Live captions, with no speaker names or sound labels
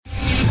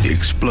The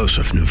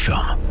explosive new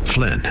film,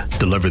 Flynn,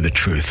 deliver the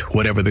truth,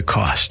 whatever the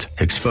cost,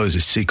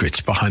 exposes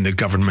secrets behind the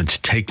government's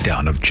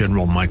takedown of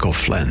General Michael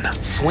Flynn.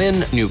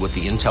 Flynn knew what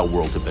the intel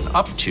world had been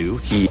up to.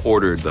 He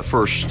ordered the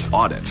first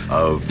audit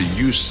of the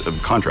use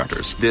of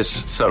contractors.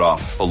 This set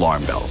off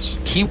alarm bells.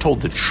 He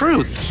told the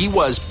truth. He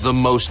was the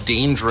most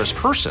dangerous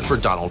person for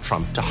Donald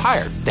Trump to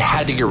hire. They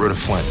had to get rid of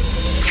Flynn.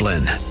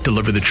 Flynn,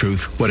 deliver the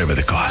truth, whatever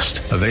the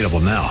cost. Available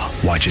now.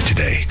 Watch it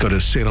today. Go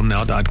to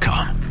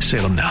salemnow.com.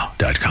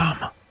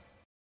 salemnow.com.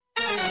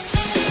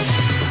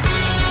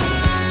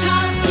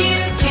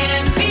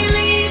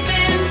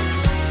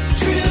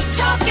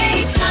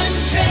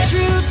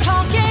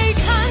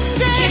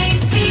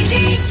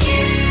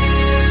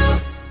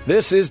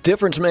 This is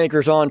Difference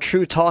Makers on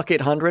True Talk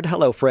 800.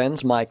 Hello,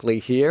 friends. Mike Lee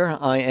here.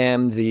 I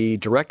am the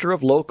Director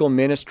of Local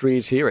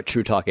Ministries here at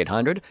True Talk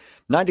 800.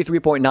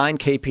 93.9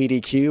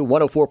 KPDQ,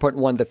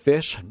 104.1 The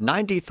Fish,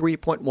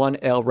 93.1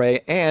 El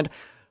Rey, and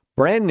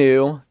brand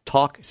new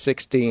Talk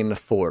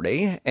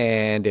 1640.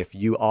 And if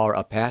you are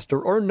a pastor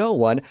or no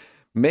one,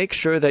 make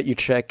sure that you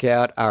check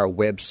out our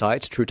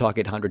websites,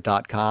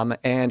 truetalk800.com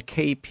and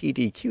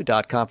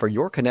kpdq.com for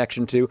your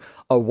connection to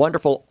a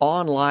wonderful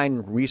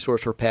online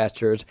resource for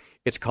pastors.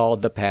 It's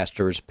called the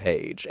Pastor's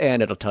Page,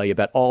 and it'll tell you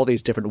about all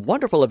these different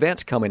wonderful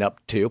events coming up,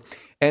 too.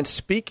 And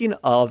speaking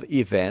of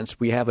events,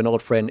 we have an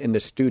old friend in the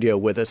studio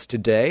with us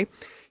today.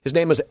 His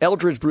name is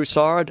Eldridge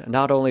Broussard,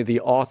 not only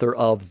the author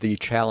of The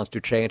Challenge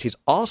to Change, he's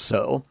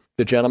also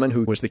the gentleman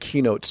who was the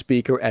keynote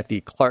speaker at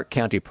the Clark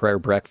County Prayer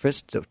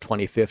Breakfast of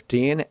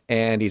 2015,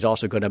 and he's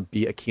also going to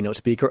be a keynote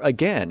speaker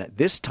again,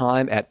 this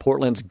time at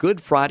Portland's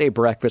Good Friday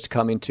Breakfast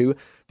coming to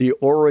the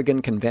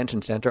Oregon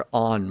Convention Center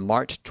on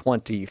March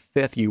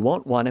 25th. You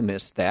won't want to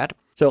miss that.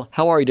 So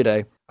how are you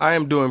today? I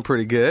am doing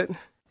pretty good.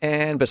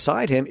 And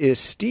beside him is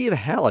Steve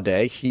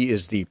Halliday. He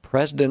is the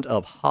president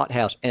of Hot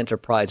House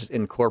Enterprises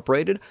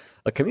Incorporated,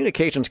 a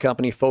communications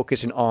company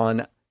focusing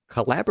on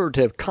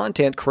collaborative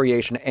content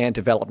creation and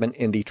development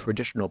in the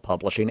traditional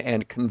publishing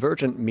and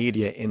convergent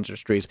media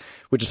industries,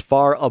 which is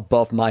far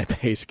above my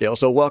pay scale.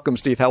 So welcome,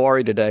 Steve. How are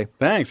you today?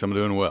 Thanks. I'm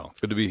doing well. It's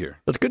good to be here.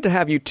 It's good to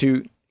have you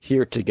two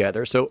here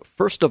together. So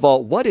first of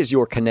all, what is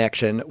your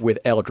connection with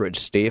Eldridge,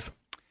 Steve?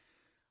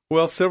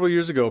 Well, several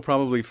years ago,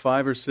 probably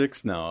 5 or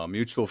 6 now, a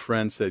mutual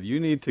friend said,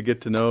 you need to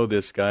get to know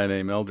this guy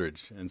named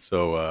Eldridge. And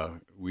so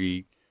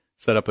we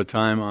set up a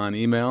time on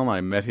email.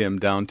 I met him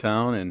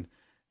downtown and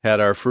had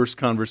our first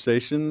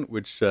conversation,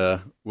 which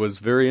was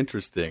very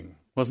interesting,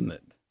 wasn't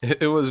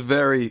it? It was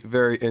very,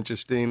 very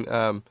interesting.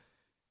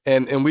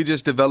 And we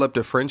just developed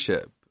a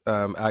friendship.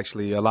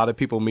 Actually, a lot of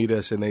people meet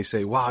us and they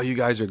say, wow, you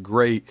guys are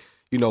great,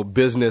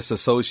 business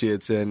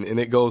associates. And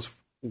it goes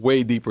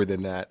way deeper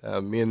than that.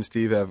 Me and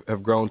Steve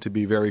have grown to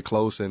be very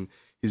close, and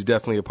he's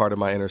definitely a part of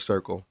my inner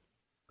circle.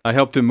 I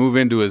helped him move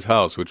into his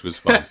house, which was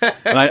fun.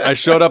 And I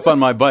showed up on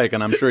my bike,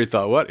 and I'm sure he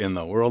thought, what in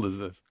the world is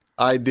this?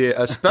 I did.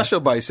 A special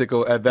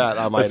bicycle at that,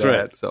 I might That's add.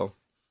 right. So,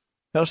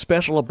 how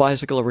special a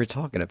bicycle are we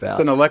talking about?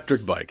 It's an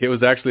electric bike. It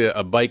was actually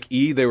a Bike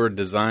E. They were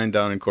designed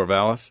down in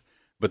Corvallis,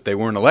 but they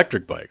weren't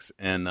electric bikes.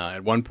 And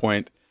at one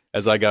point,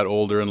 as I got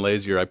older and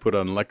lazier, I put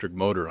an electric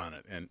motor on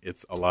it, and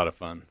it's a lot of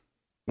fun.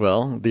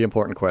 Well, the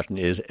important question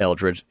is,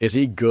 Eldridge, is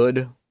he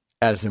good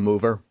as a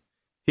mover?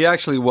 He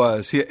actually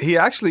was. He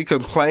actually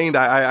complained.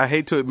 I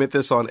hate to admit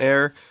this on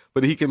air,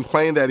 but he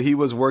complained that he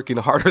was working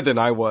harder than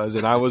I was,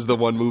 and I was the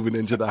one moving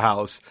into the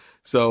house.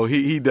 So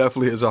he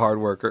definitely is a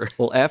hard worker.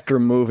 Well, after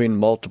moving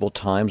multiple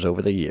times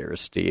over the years,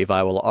 Steve,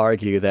 I will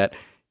argue that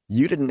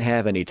you didn't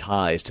have any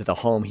ties to the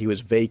home he was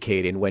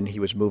vacating when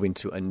he was moving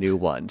to a new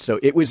one. So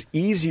it was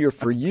easier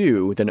for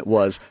you than it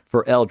was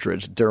for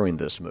Eldridge during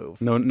this move.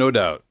 No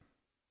doubt.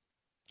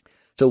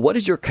 So what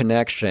is your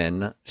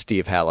connection,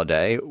 Steve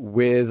Halliday,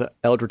 with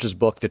Eldridge's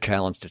book, The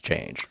Challenge to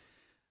Change?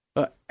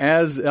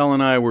 As Elle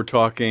and I were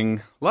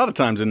talking, a lot of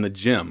times in the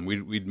gym,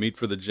 we'd meet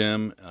for the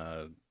gym.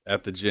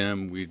 At the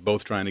gym, we'd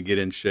both trying to get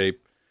in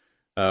shape.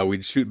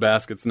 We'd shoot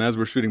baskets, and as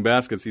we're shooting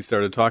baskets, he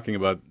started talking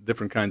about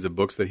different kinds of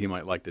books that he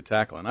might like to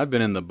tackle. And I've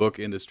been in the book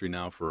industry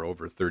now for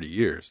over 30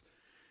 years.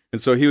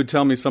 And so he would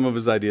tell me some of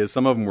his ideas.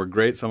 Some of them were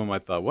great. Some of them I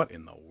thought, what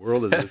in the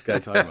world is this guy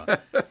talking about?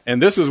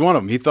 And this was one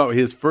of them. He thought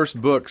his first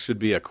book should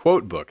be a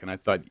quote book. And I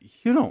thought,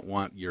 you don't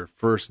want your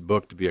first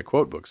book to be a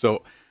quote book.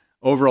 So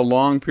over a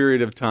long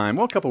period of time,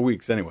 well, a couple of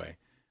weeks anyway,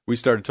 we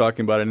started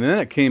talking about it. And then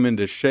it came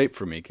into shape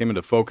for me, came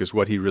into focus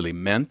what he really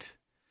meant.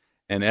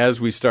 And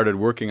as we started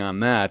working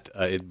on that,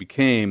 it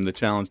became The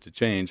Challenge to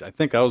Change. I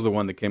think I was the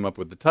one that came up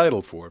with the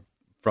title for it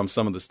from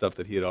some of the stuff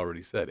that he had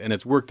already said. And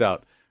it's worked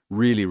out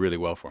really, really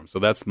well for him. So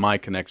that's my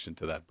connection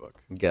to that book.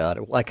 Got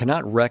it. Well, I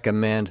cannot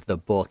recommend the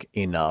book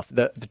enough.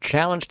 The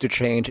Challenge to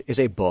Change is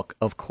a book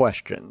of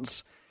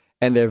questions,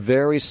 and they're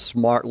very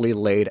smartly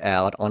laid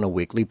out on a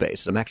weekly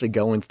basis. I'm actually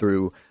going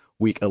through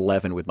week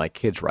 11 with my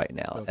kids right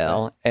now, okay.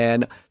 Elle,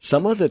 and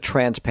some of the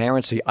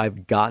transparency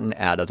I've gotten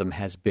out of them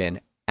has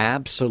been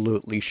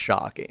absolutely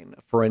shocking.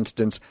 For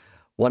instance,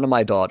 one of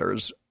my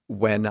daughters,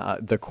 when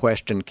the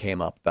question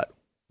came up about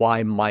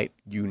why might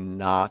you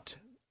not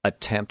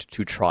attempt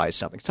to try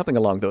something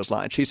along those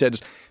lines, she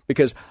said,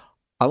 because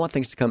I want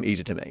things to come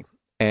easy to me.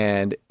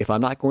 And if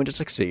I'm not going to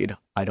succeed,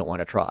 I don't want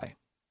to try.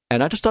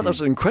 And I just thought that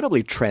was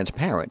incredibly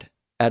transparent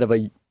out of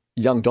a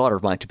young daughter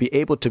of mine to be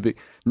able to be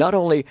not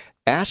only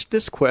ask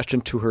this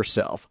question to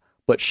herself,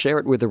 but share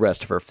it with the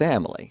rest of her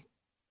family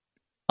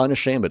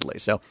unashamedly.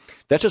 So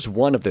that's just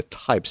one of the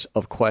types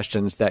of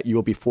questions that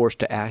you'll be forced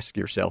to ask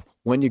yourself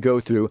when you go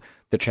through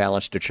the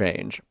challenge to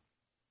change.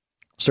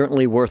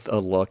 Certainly worth a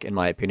look, in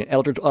my opinion.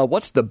 Eldridge,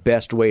 what's the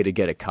best way to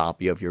get a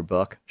copy of your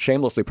book?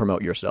 Shamelessly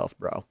promote yourself,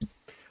 bro.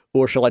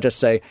 Or shall I just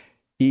say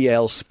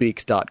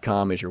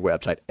elspeaks.com is your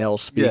website?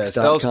 Elspeaks.com? Yes,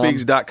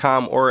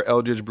 elspeaks.com or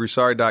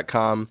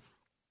eldridgebroussard.com.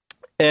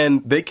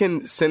 And they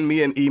can send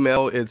me an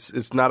email.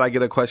 It's not I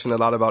get a question a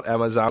lot about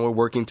Amazon. We're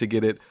working to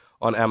get it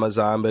on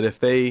Amazon. But if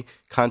they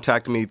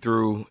contact me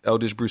through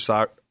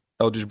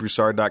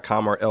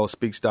eldridgebroussard.com or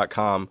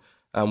elspeaks.com,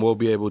 we'll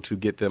be able to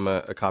get them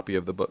a copy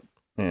of the book.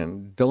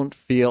 And don't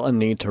feel a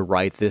need to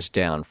write this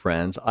down,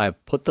 friends.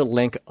 I've put the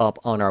link up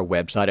on our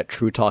website at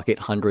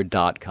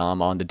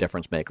truetalk800.com on the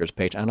Difference Makers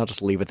page, and I'll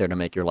just leave it there to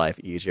make your life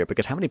easier,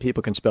 because how many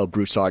people can spell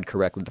Broussard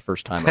correctly the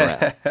first time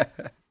around?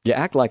 You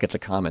act like it's a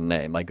common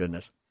name, my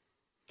goodness.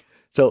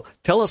 So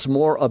tell us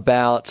more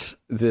about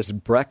this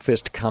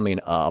breakfast coming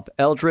up.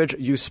 Eldridge,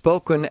 you've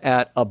spoken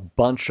at a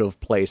bunch of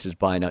places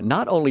by now,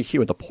 not only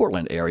here in the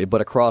Portland area, but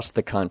across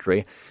the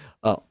country.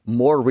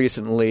 More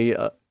recently,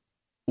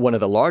 one of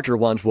the larger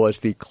ones was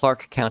the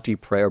Clark County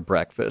Prayer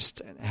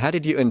Breakfast. How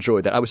did you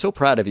enjoy that? I was so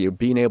proud of you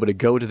being able to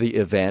go to the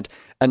event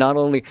and not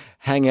only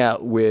hang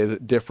out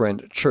with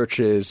different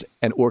churches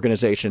and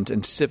organizations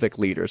and civic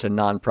leaders and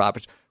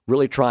nonprofits,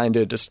 really trying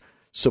to just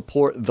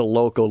support the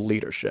local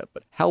leadership.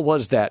 But how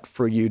was that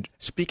for you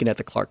speaking at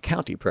the Clark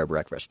County Prayer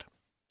Breakfast?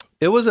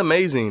 It was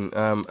amazing.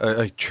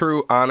 A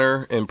true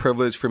honor and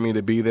privilege for me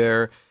to be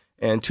there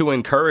and to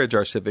encourage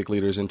our civic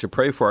leaders and to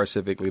pray for our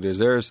civic leaders.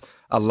 There's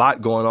a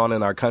lot going on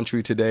in our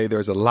country today.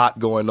 There's a lot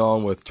going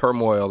on with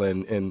turmoil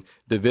and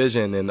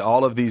division and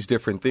all of these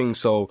different things.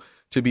 So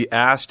to be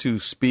asked to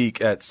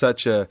speak at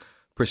such a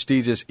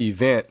prestigious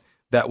event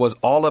that was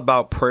all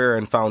about prayer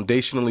and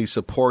foundationally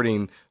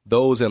supporting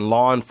those in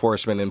law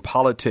enforcement and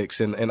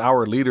politics and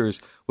our leaders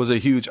was a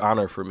huge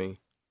honor for me.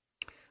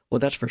 Well,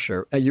 that's for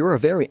sure. You're a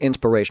very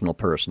inspirational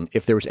person.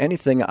 If there was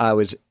anything I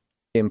was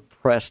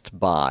impressed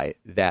by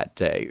that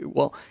day,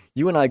 well,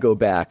 you and I go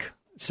back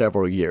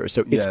several years,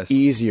 so it's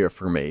easier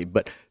for me.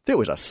 But there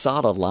was a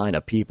solid line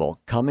of people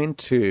coming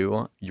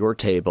to your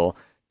table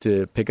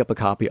to pick up a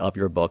copy of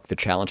your book, The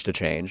Challenge to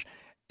Change.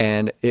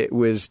 And it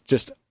was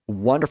just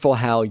wonderful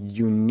how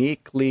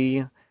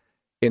uniquely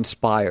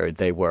inspired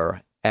they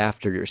were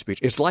after your speech.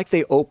 It's like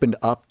they opened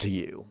up to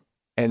you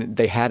and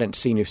they hadn't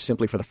seen you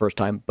simply for the first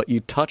time, but you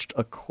touched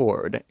a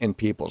chord in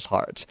people's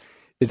hearts.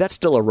 Is that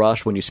still a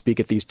rush when you speak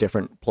at these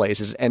different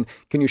places? And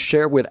can you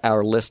share with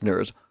our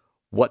listeners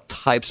what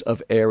types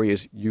of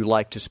areas you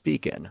like to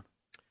speak in?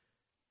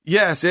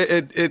 Yes,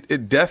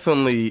 it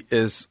definitely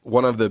is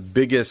one of the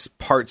biggest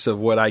parts of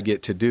what I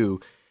get to do.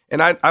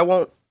 And I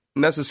won't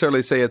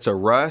necessarily say it's a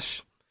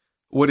rush.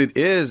 What it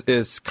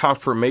is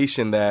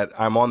confirmation that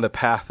I'm on the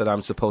path that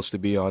I'm supposed to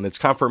be on. It's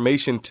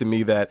confirmation to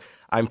me that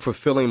I'm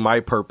fulfilling my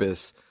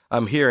purpose.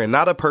 I'm here, and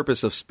not a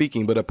purpose of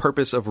speaking, but a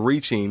purpose of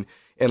reaching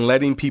and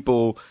letting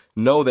people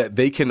know that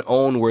they can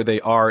own where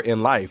they are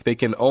in life. They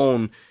can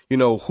own,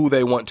 who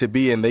they want to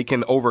be, and they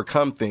can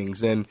overcome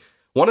things. And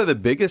one of the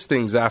biggest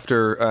things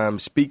after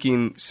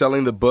speaking,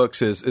 selling the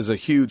books is a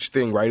huge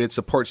thing, right? It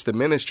supports the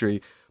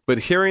ministry. But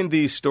hearing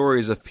these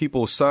stories of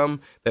people,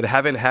 some that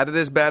haven't had it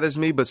as bad as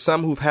me, but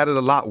some who've had it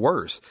a lot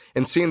worse,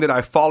 and seeing that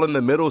I fall in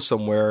the middle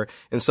somewhere.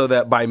 And so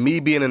that by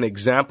me being an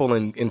example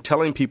and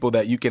telling people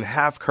that you can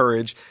have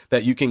courage,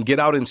 that you can get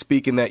out and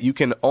speak, and that you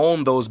can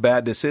own those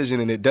bad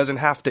decisions, and it doesn't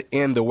have to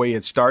end the way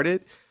it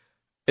started.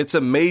 It's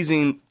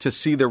amazing to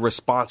see the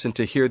response and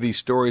to hear these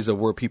stories of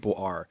where people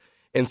are.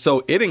 And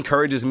so it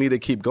encourages me to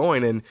keep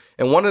going.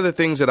 And one of the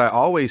things that I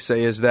always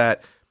say is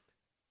that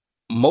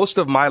most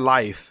of my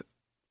life,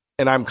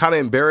 and I'm kind of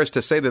embarrassed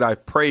to say that I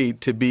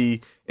prayed to be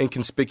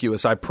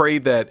inconspicuous. I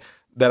prayed that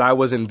I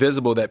was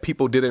invisible, that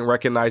people didn't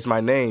recognize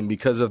my name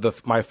because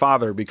of my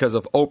father, because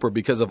of Oprah,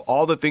 because of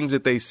all the things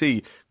that they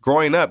see.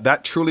 Growing up,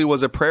 that truly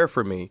was a prayer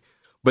for me.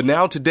 But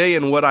now today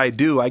in what I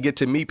do, I get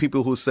to meet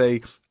people who say,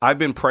 I've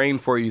been praying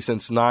for you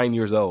since 9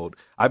 years old.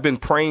 I've been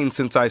praying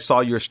since I saw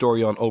your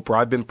story on Oprah.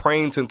 I've been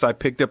praying since I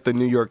picked up the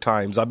New York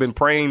Times. I've been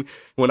praying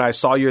when I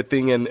saw your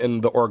thing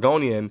in the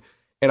Oregonian.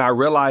 And I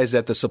realized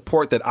that the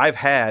support that I've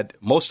had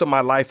most of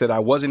my life that I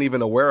wasn't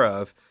even aware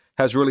of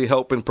has really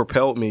helped and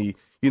propelled me,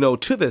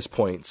 to this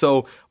point.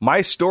 So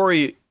my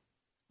story,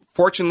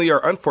 fortunately or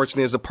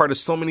unfortunately, is a part of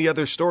so many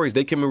other stories.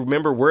 They can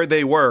remember where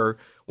they were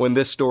when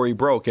this story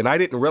broke. And I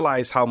didn't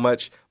realize how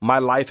much my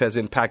life has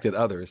impacted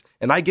others.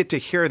 And I get to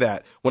hear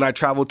that when I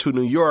travel to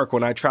New York,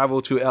 when I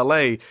travel to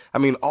LA. I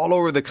mean, all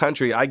over the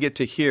country, I get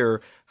to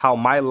hear how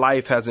my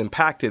life has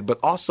impacted, but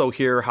also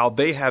hear how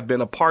they have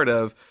been a part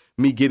of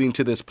me getting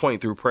to this point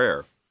through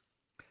prayer.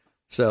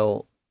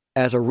 So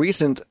as a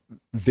recent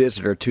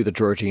visitor to the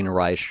Georgene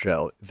Rice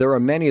Show, there are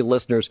many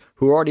listeners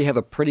who already have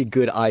a pretty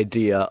good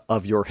idea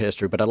of your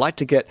history, but I'd like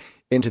to get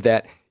into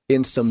that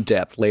in some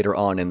depth later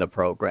on in the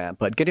program.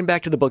 But getting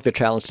back to the book, The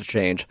Challenge to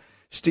Change,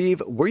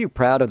 Steve, were you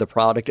proud of the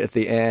product at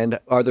the end?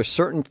 Are there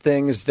certain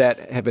things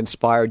that have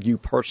inspired you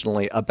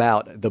personally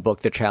about the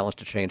book, The Challenge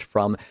to Change,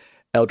 from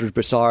Eldredge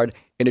Broussard,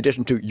 in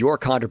addition to your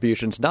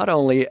contributions, not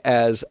only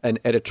as an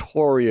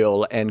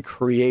editorial and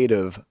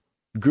creative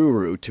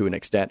guru to an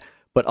extent,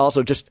 but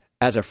also just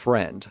as a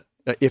friend?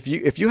 If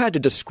you had to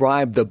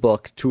describe the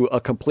book to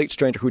a complete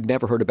stranger who'd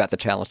never heard about The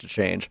Challenge to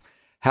Change,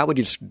 how would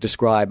you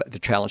describe The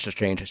Challenge to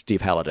Change,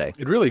 Steve Halliday?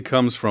 It really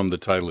comes from the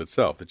title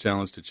itself, The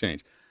Challenge to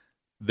Change.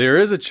 There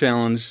is a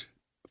challenge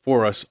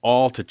for us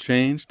all to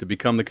change, to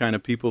become the kind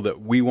of people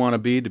that we want to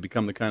be, to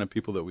become the kind of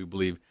people that we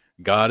believe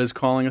God is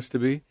calling us to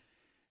be.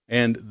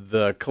 And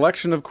the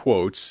collection of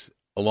quotes,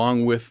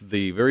 along with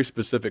the very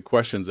specific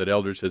questions that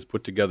Eldredge has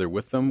put together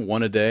with them,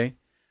 one a day,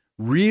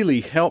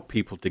 really help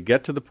people to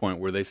get to the point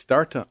where they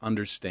start to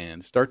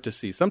understand, start to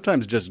see,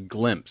 sometimes just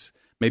glimpse,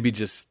 maybe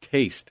just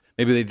taste,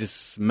 maybe they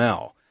just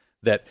smell,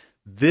 that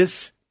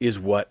this is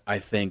what I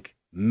think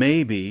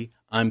maybe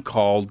I'm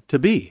called to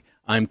be.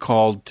 I'm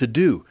called to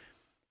do.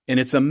 And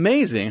it's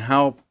amazing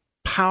how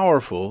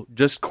powerful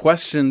just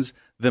questions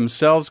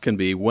themselves can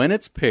be when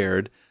it's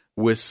paired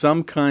with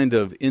some kind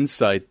of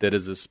insight that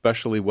is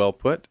especially well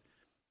put.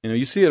 You know,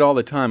 you see it all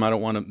the time. I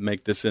don't want to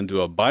make this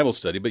into a Bible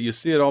study, but you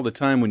see it all the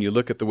time when you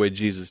look at the way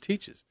Jesus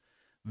teaches.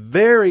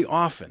 Very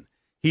often,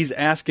 he's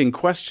asking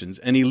questions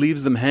and he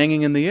leaves them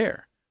hanging in the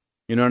air.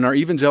 You know, in our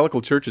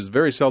evangelical churches,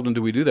 very seldom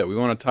do we do that. We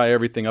want to tie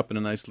everything up in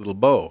a nice little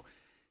bow.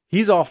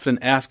 He's often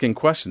asking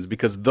questions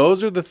because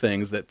those are the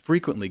things that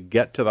frequently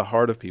get to the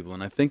heart of people.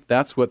 And I think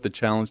that's what the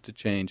Challenge to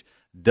Change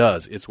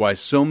does. It's why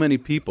so many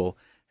people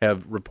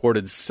have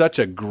reported such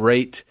a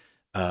great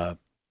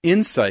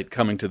insight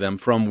coming to them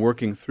from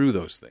working through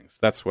those things.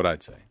 That's what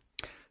I'd say.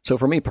 So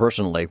for me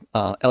personally,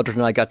 Eldredge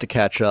and I got to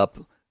catch up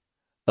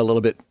a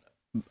little bit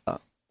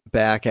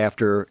back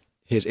after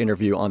his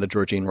interview on the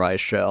Georgene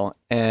Rice Show.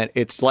 And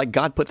it's like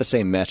God put the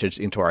same message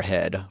into our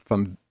head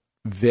from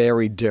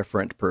very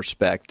different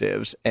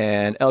perspectives.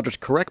 And Eldredge,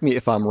 correct me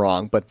if I'm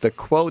wrong, but the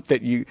quote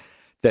that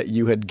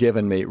you had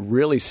given me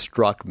really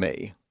struck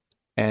me.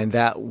 And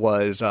that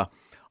was,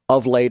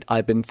 of late,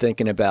 I've been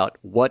thinking about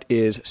what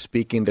is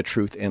speaking the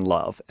truth in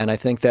love. And I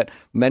think that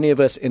many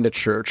of us in the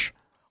church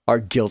are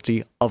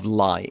guilty of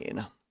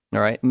lying.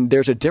 All right. And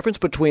there's a difference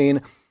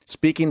between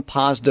speaking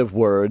positive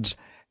words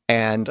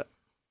and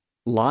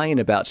lying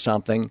about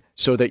something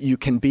so that you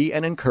can be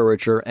an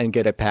encourager and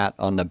get a pat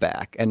on the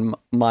back. And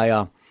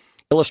my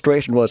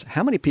illustration was,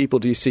 how many people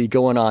do you see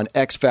going on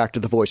X Factor,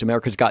 The Voice,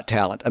 America's Got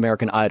Talent,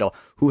 American Idol,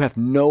 who have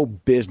no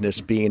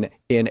business being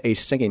in a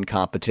singing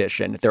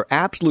competition? They're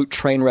absolute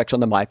train wrecks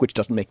on the mic, which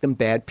doesn't make them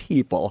bad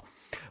people.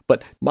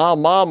 But my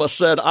mama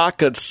said I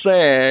could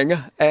sing,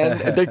 and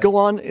they go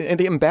on and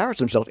they embarrass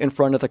themselves in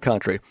front of the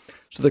country.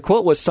 So the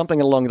quote was something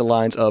along the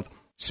lines of,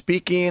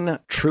 speaking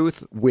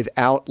truth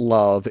without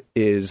love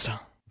is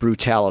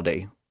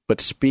brutality,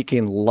 but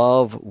speaking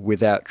love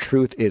without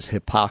truth is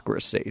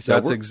hypocrisy. So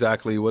that's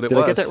exactly what it was.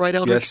 Did I get that right,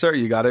 Eldredge? Yes, sir,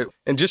 you got it.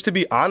 And just to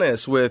be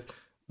honest with,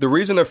 the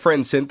reason a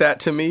friend sent that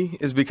to me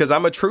is because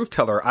I'm a truth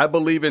teller. I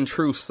believe in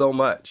truth so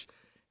much.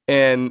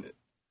 And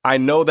I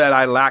know that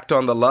I lacked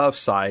on the love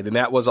side, and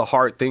that was a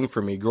hard thing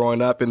for me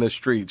growing up in the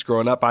streets.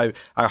 Growing up, I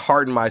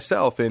hardened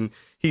myself, and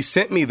he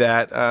sent me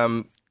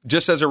that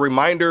just as a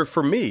reminder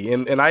for me.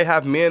 And I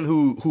have men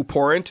who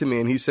pour into me,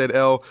 and he said,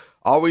 El,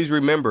 always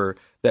remember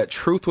that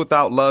truth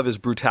without love is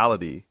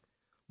brutality,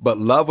 but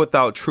love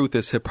without truth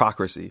is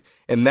hypocrisy.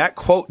 And that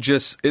quote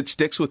it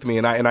sticks with me,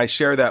 and I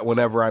share that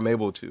whenever I'm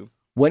able to.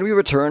 When we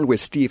return with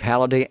Steve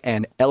Halliday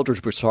and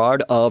Eldredge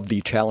Broussard of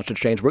the Challenge to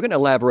Change, we're going to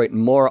elaborate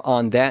more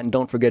on that. And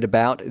don't forget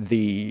about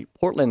the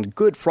Portland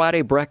Good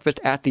Friday breakfast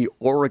at the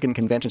Oregon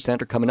Convention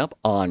Center coming up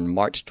on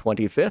March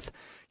 25th.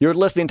 You're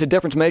listening to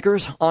Difference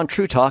Makers on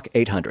True Talk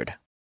 800.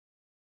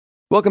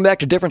 Welcome back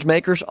to Difference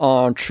Makers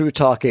on True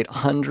Talk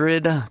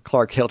 800.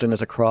 Clark Hilton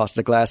is across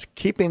the glass,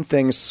 keeping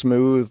things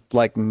smooth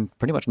like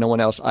pretty much no one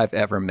else I've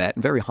ever met,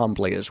 very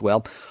humbly as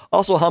well.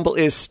 Also humble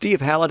is Steve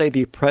Halliday,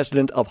 the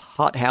president of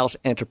Hot House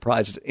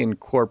Enterprises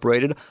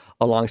Incorporated,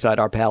 alongside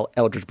our pal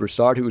Eldredge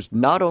Broussard, who's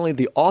not only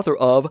the author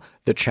of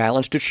The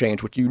Challenge to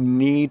Change, which you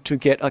need to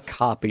get a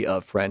copy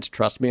of, friends.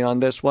 Trust me on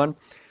this one.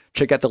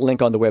 Check out the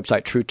link on the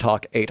website, True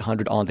Talk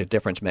 800, on the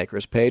Difference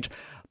Makers page.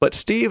 But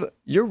Steve,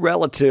 you're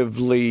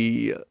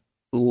relatively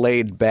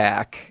laid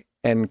back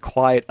and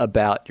quiet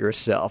about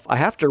yourself. I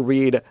have to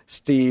read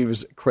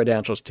Steve's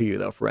credentials to you,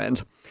 though,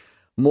 friends.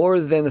 More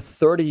than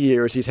 30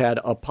 years, he's had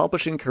a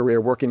publishing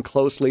career working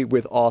closely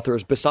with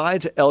authors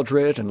besides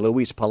Eldredge and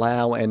Luis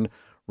Palau and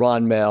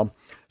Ron Mell.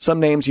 Some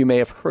names you may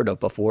have heard of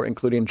before,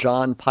 including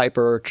John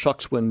Piper,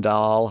 Chuck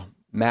Swindoll,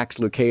 Max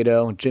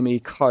Lucado, Jimmy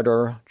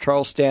Carter,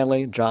 Charles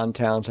Stanley, John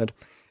Townsend.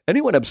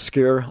 Anyone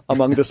obscure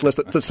among this list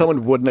that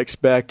someone wouldn't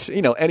expect?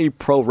 You know, any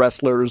pro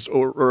wrestlers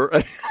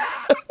or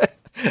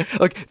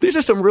Look, these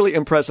are some really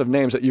impressive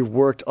names that you've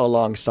worked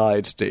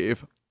alongside,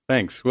 Steve.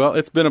 Thanks. Well,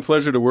 it's been a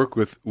pleasure to work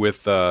with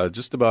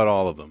just about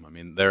all of them. I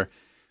mean,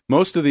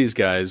 most of these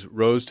guys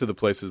rose to the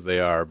places they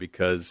are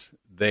because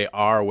they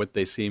are what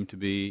they seem to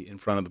be in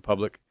front of the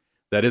public.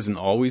 That isn't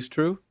always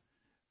true,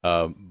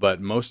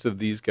 but most of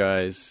these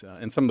guys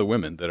and some of the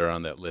women that are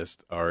on that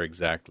list are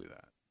exactly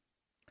that.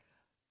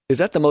 Is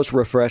that the most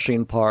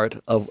refreshing part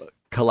of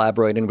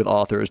collaborating with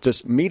authors,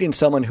 just meeting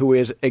someone who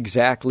is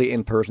exactly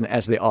in person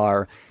as they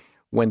are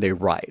when they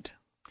write?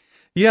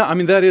 Yeah, I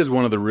mean, that is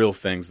one of the real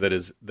things that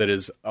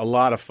is a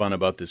lot of fun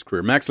about this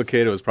career. Max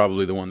Lucado is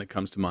probably the one that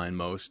comes to mind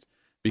most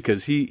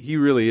because he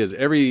really is.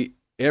 Every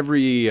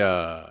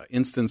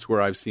instance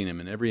where I've seen him,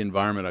 in every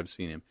environment I've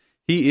seen him,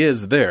 he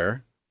is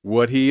there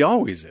what he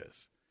always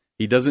is.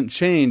 He doesn't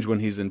change when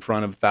he's in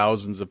front of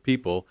thousands of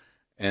people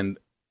and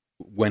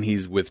when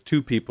he's with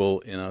two people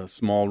in a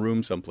small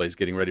room someplace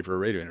getting ready for a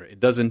radio interview. It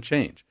doesn't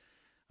change.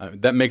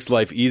 That makes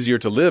life easier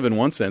to live in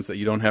one sense, that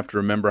you don't have to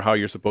remember how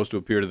you're supposed to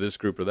appear to this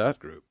group or that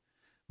group.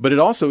 But it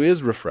also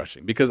is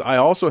refreshing because I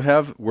also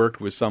have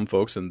worked with some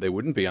folks, and they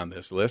wouldn't be on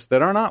this list,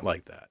 that are not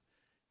like that.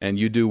 And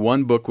you do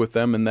one book with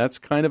them, and that's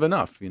kind of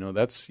enough. You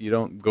know, you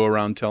don't go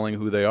around telling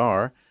who they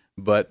are,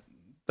 but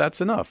that's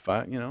enough.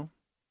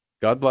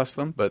 God bless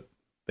them, but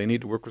they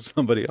need to work with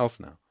somebody else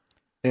now.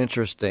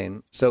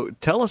 Interesting. So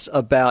tell us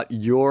about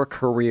your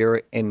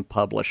career in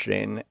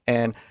publishing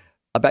and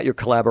about your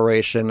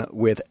collaboration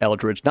with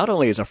Eldredge, not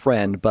only as a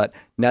friend, but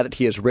now that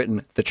he has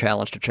written The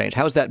Challenge to Change.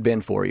 How's that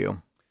been for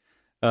you?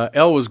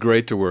 El was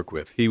great to work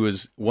with. He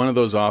was one of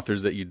those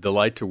authors that you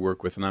delight to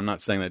work with, and I'm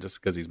not saying that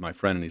just because he's my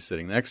friend and he's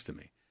sitting next to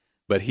me,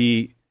 but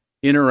he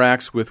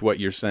interacts with what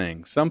you're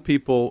saying. Some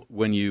people,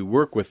 when you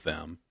work with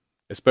them,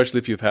 especially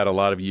if you've had a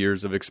lot of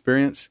years of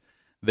experience,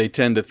 they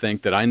tend to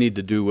think that I need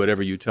to do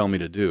whatever you tell me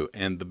to do,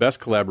 and the best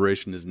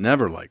collaboration is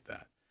never like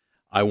that.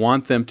 I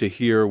want them to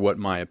hear what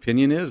my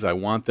opinion is. I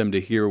want them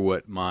to hear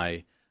what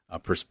my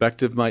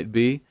perspective might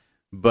be.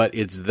 But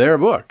it's their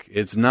book.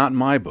 It's not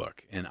my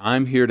book. And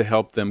I'm here to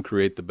help them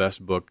create the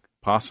best book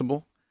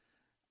possible.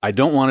 I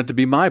don't want it to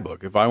be my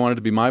book. If I wanted it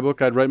to be my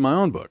book, I'd write my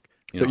own book.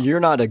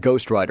 You're not a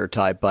ghostwriter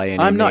type by any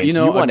means. I'm not.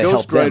 You want to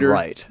help them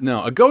write.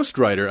 No, a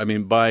ghostwriter, I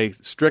mean, by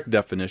strict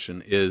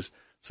definition, is,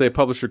 say a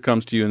publisher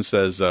comes to you and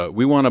says,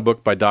 we want a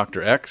book by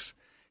Dr. X.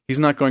 He's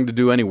not going to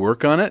do any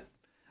work on it.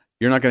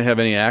 You're not going to have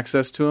any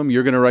access to him.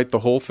 You're going to write the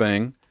whole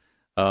thing.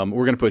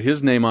 We're going to put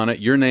his name on it.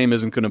 Your name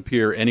isn't going to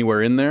appear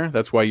anywhere in there.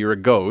 That's why you're a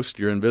ghost.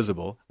 You're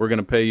invisible. We're going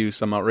to pay you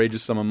some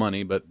outrageous sum of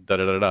money, but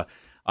da-da-da-da.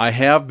 I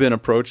have been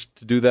approached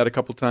to do that a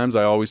couple times.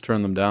 I always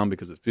turn them down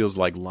because it feels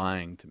like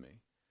lying to me.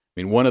 I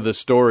mean, one of the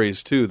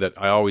stories, too, that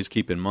I always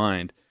keep in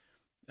mind,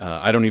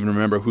 I don't even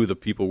remember who the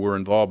people were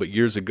involved, but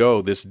years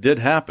ago, this did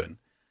happen.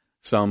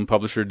 Some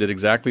publisher did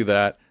exactly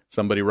that.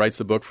 Somebody writes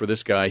a book for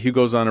this guy. He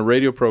goes on a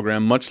radio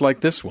program much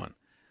like this one.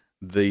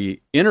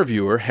 The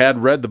interviewer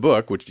had read the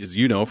book, which, as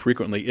you know,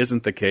 frequently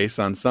isn't the case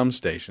on some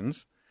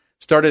stations,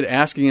 started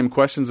asking him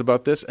questions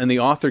about this, and the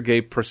author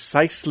gave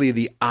precisely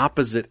the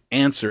opposite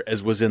answer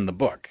as was in the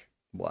book.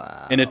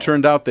 Wow. And it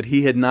turned out that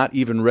he had not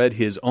even read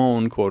his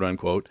own,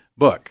 quote-unquote,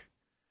 book.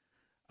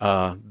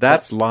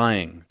 That's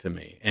lying to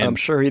me. And I'm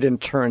sure he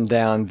didn't turn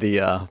down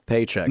the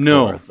paycheck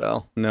for it,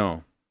 though.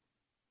 No.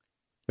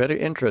 Very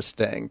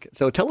interesting.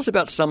 So tell us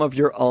about some of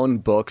your own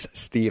books,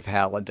 Steve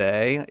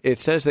Halliday. It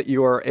says that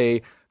you are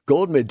a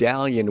gold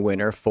medallion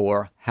winner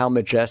for How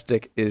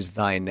Majestic Is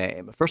Thy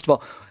Name. First of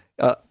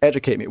all,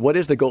 educate me. What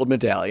is the gold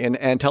medallion?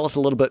 And tell us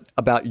a little bit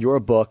about your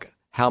book,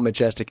 How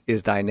Majestic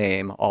Is Thy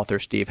Name, author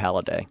Steve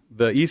Halliday.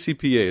 The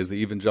ECPA is the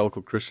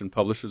Evangelical Christian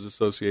Publishers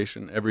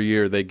Association. Every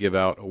year they give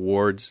out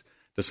awards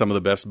to some of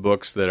the best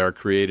books that are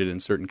created in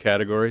certain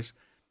categories.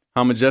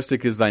 How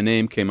Majestic Is Thy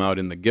Name came out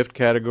in the gift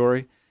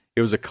category.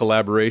 It was a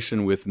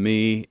collaboration with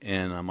me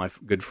and my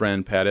good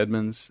friend Pat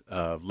Edmonds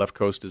of Left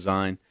Coast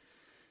Design,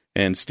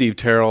 and Steve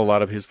Terrell, a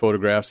lot of his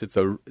photographs. It's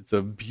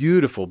a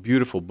beautiful,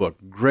 beautiful book.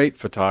 Great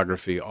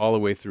photography all the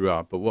way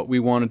throughout. But what we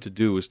wanted to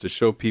do was to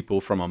show people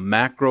from a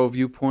macro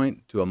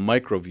viewpoint to a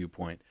micro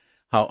viewpoint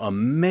how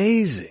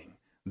amazing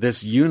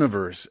this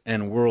universe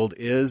and world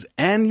is,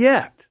 and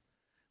yet,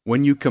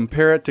 when you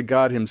compare it to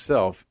God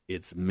himself,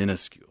 it's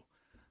minuscule.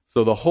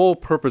 So the whole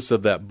purpose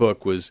of that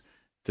book was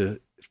to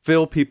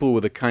fill people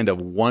with a kind of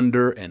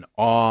wonder and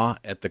awe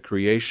at the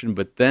creation,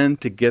 but then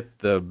to get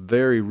the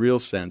very real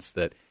sense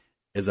that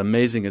as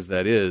amazing as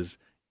that is,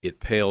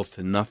 it pales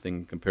to nothing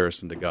in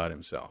comparison to God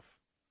himself.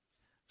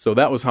 So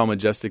that was How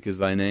Majestic Is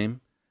Thy Name.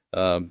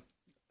 That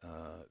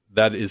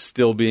is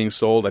still being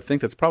sold. I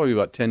think that's probably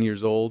about 10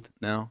 years old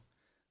now.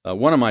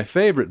 One of my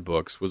favorite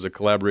books was a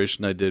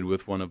collaboration I did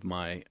with one of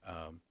my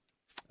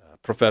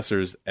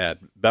professors at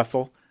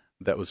Bethel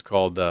that was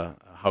called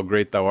How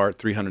Great Thou Art,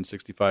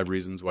 365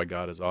 Reasons Why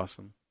God is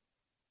Awesome.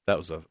 That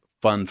was a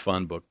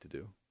fun book to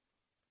do.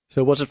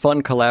 So was it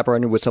fun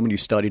collaborating with someone you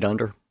studied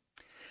under?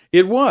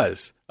 It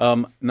was.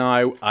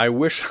 Now, I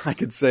wish I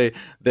could say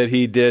that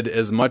he did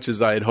as much as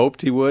I had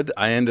hoped he would.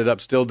 I ended up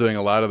still doing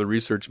a lot of the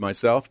research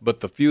myself, but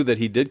the few that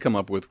he did come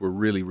up with were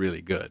really,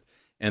 really good.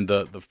 And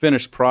the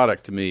finished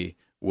product to me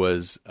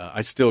was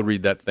I still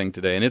read that thing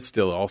today, and it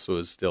still also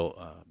is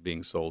still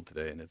being sold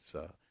today, and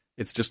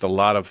it's just a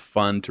lot of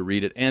fun to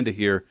read it and to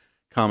hear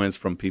comments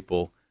from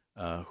people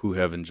who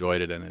have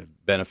enjoyed it and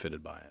have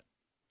benefited by it.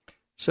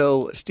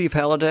 So, Steve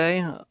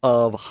Halliday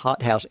of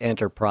Hot House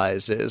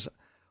Enterprises,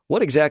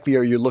 what exactly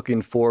are you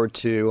looking forward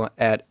to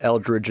at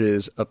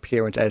Eldredge's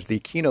appearance as the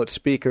keynote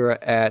speaker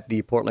at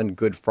the Portland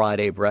Good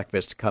Friday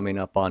Breakfast coming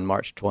up on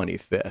March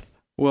 25th?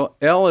 Well,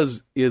 El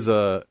is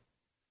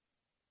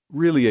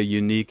really a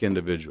unique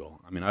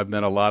individual. I mean, I've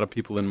met a lot of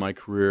people in my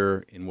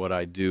career in what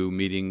I do,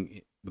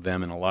 meeting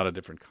them in a lot of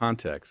different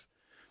contexts.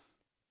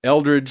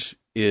 Eldredge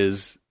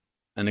is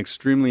an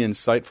extremely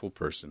insightful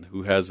person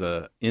who has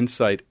an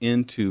insight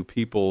into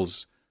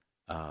people's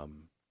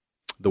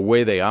the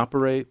way they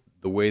operate,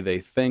 the way they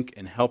think,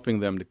 and helping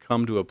them to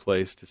come to a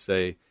place to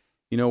say,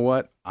 you know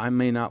what, I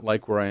may not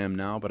like where I am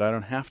now, but I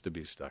don't have to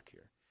be stuck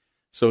here.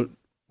 So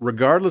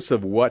regardless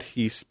of what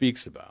he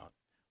speaks about,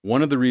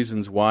 one of the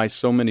reasons why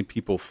so many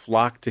people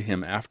flock to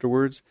him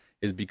afterwards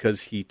is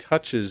because he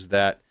touches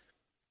that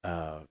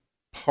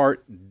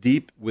part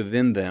deep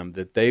within them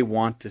that they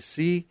want to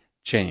see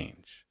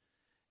change.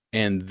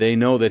 And they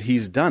know that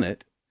he's done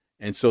it,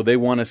 and so they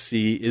want to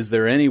see, is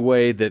there any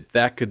way that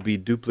that could be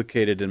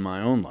duplicated in my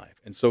own life?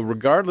 And so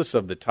regardless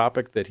of the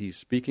topic that he's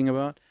speaking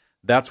about,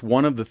 that's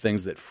one of the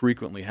things that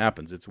frequently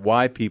happens. It's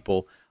why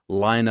people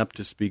line up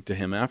to speak to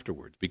him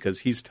afterwards, because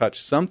he's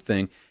touched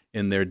something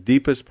in their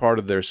deepest part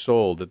of their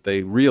soul that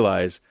they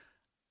realize,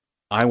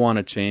 I want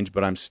to change,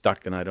 but I'm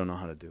stuck and I don't know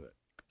how to do it.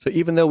 So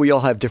even though we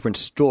all have different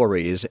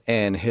stories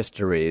and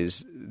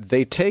histories,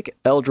 they take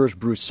Eldredge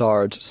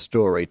Broussard's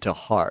story to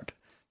heart,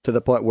 to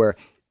the point where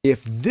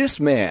if this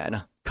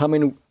man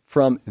coming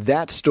from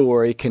that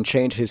story can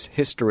change his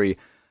history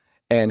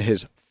and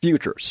his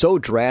future so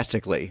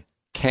drastically,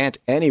 can't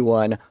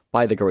anyone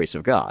by the grace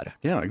of God?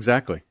 Yeah,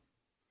 exactly.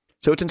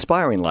 So it's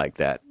inspiring like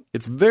that.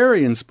 It's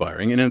very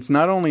inspiring, and it's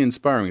not only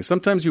inspiring.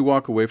 Sometimes you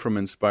walk away from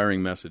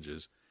inspiring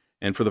messages,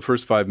 and for the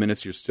first 5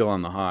 minutes you're still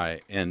on the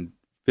high, and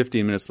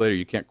 15 minutes later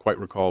you can't quite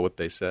recall what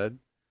they said.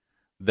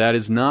 That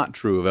is not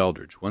true of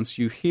Eldredge. Once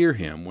you hear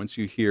him, once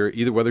you hear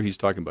either whether he's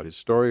talking about his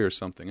story or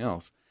something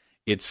else,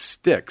 it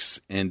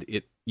sticks, and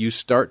you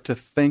start to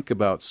think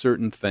about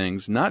certain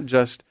things, not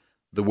just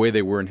the way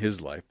they were in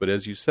his life, but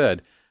as you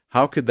said,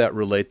 how could that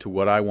relate to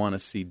what I want to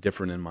see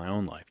different in my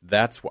own life?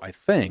 That's what I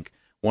think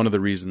one of the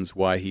reasons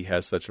why he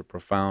has such a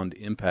profound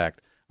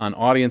impact on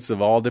audience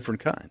of all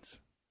different kinds.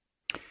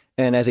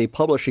 And as a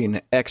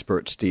publishing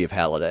expert, Steve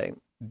Halliday,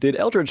 did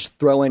Eldredge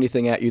throw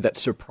anything at you that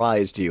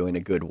surprised you in a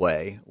good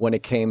way when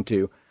it came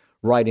to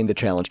writing The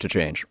Challenge to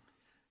Change?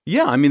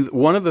 Yeah, I mean,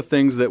 one of the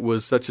things that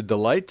was such a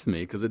delight to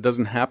me, because it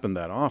doesn't happen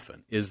that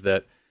often, is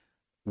that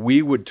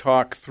we would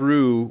talk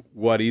through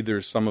what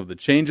either some of the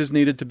changes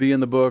needed to be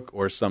in the book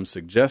or some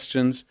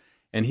suggestions,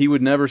 and he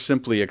would never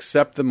simply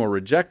accept them or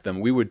reject them.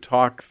 We would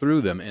talk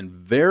through them, and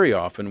very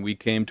often we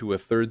came to a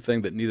third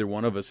thing that neither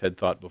one of us had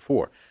thought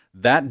before.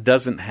 That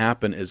doesn't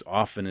happen as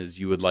often as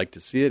you would like to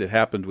see it. It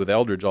happened with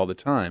Eldredge all the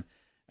time,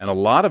 and a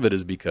lot of it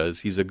is because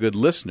he's a good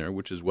listener,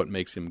 which is what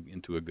makes him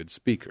into a good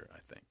speaker, I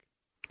think.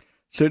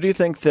 So do you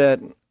think that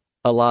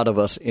a lot of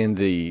us in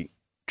the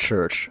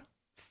church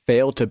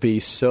fail to be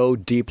so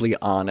deeply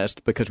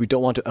honest because we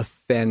don't want to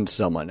offend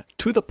someone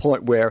to the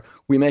point where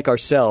we make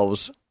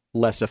ourselves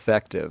less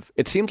effective?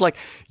 It seems like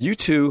you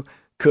two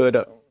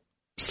could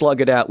slug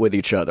it out with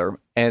each other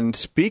and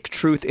speak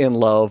truth in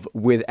love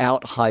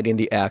without hiding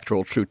the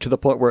actual truth, to the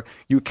point where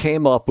you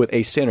came up with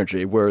a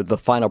synergy where the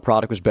final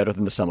product was better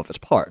than the sum of its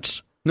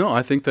parts. No,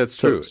 I think that's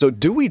true. So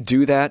do we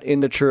do that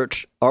in the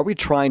church? Are we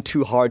trying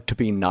too hard to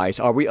be nice?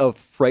 Are we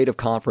afraid of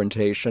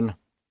confrontation?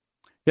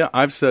 Yeah,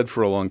 I've said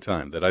for a long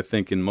time that I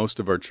think in most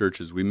of our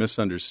churches we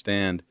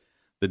misunderstand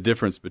the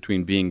difference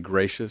between being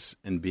gracious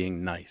and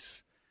being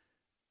nice.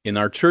 In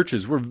our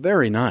churches, we're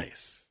very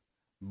nice,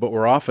 but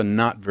we're often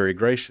not very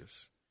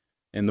gracious.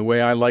 And the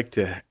way I like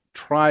to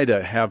try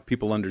to have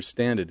people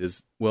understand it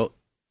is, well,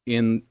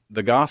 in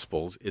the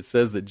Gospels, it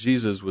says that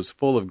Jesus was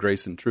full of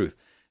grace and truth.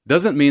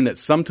 Doesn't mean that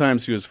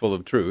sometimes he was full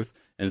of truth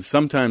and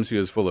sometimes he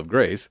was full of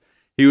grace.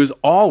 He was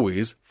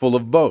always full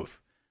of both.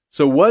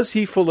 So was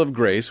he full of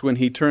grace when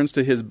he turns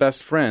to his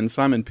best friend,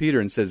 Simon Peter,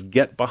 and says,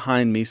 "Get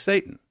behind me,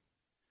 Satan"?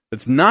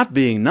 It's not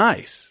being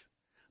nice,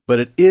 but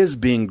it is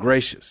being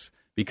gracious,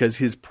 because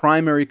his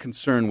primary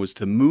concern was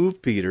to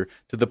move Peter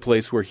to the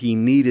place where he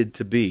needed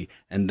to be,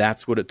 and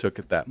that's what it took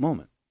at that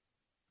moment.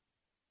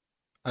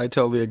 I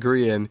totally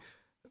agree, and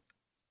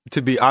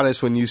to be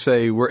honest, when you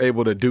say we're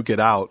able to duke it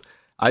out,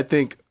 I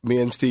think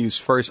me and Steve's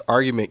first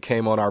argument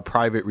came on our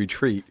private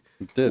retreat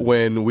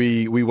when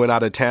we went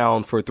out of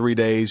town for 3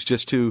 days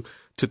just to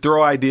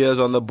throw ideas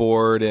on the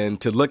board and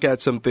to look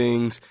at some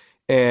things,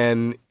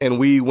 and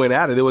we went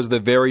at it. It was the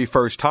very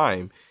first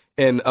time.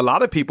 And a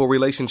lot of people,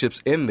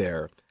 relationships end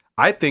there.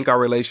 I think our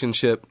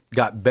relationship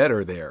got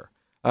better there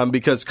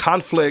because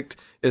conflict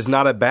is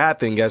not a bad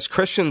thing. As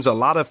Christians, a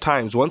lot of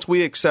times, once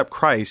we accept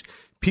Christ,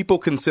 people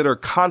consider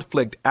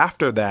conflict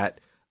after that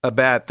a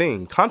bad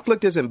thing.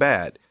 Conflict isn't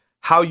bad.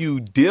 how you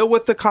deal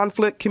with the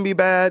conflict can be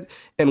bad,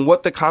 and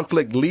what the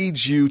conflict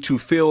leads you to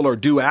feel or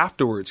do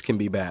afterwards can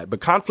be bad.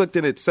 But conflict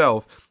in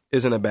itself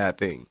isn't a bad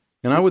thing.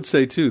 And I would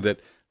say, too, that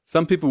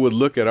some people would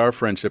look at our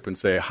friendship and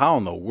say, how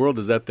in the world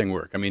does that thing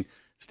work? I mean,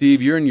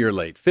 Steve, you're in your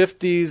late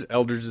 50s.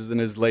 Eldridge is in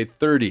his late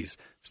 30s.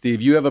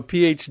 Steve, you have a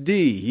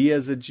PhD. He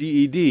has a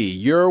GED.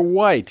 You're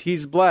white.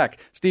 He's black.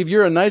 Steve,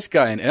 you're a nice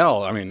guy. And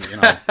L, I mean, you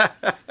know.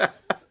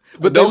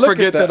 But don't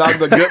forget that I'm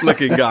the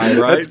good-looking guy,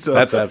 right?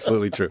 That's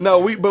absolutely true. No,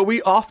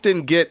 we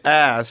often get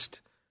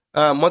asked,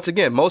 once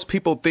again, most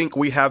people think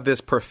we have this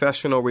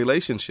professional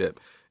relationship.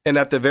 And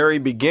at the very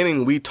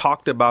beginning, we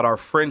talked about our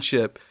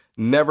friendship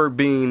never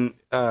being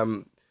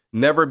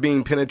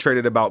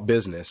penetrated about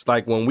business.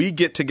 Like when we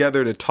get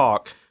together to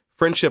talk,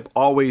 friendship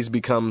always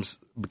becomes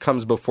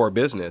before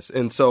business.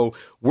 And so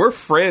we're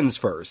friends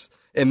first.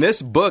 And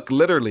this book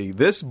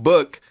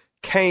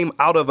came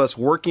out of us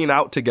working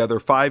out together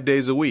 5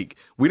 days a week.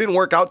 We didn't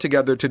work out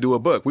together to do a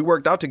book. We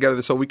worked out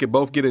together so we could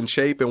both get in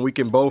shape and we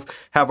can both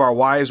have our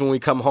wives when we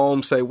come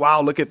home say,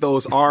 wow, look at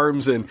those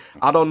arms. And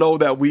I don't know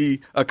that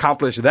we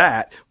accomplished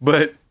that,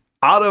 but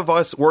out of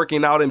us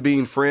working out and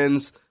being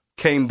friends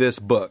came this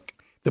book.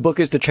 The book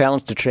is The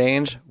Challenge to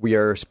Change. We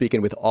are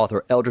speaking with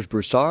author Eldridge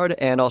Broussard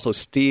and also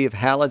Steve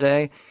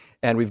Halliday.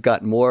 And we've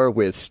got more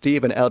with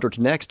Steve and Eldridge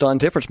next on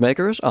Difference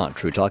Makers on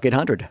True Talk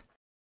 800.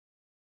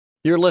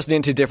 You're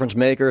listening to Difference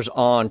Makers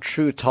on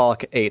True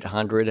Talk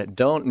 800.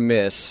 Don't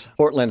miss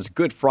Portland's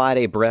Good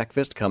Friday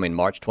breakfast coming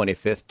March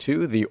 25th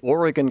to the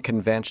Oregon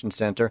Convention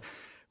Center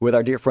with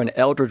our dear friend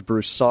Eldridge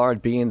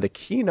Broussard being the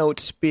keynote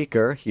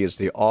speaker. He is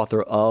the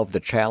author of The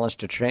Challenge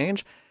to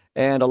Change.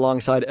 And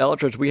alongside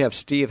Eldridge, we have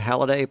Steve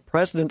Halliday,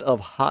 president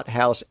of Hot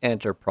House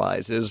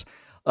Enterprises,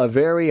 a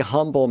very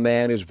humble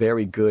man who's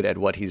very good at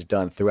what he's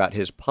done throughout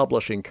his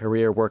publishing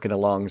career, working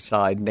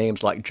alongside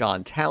names like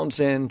John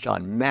Townsend,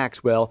 John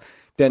Maxwell,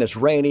 Dennis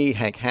Rainey,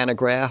 Hank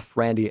Hanegraaff,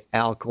 Randy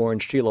Alcorn,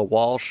 Sheila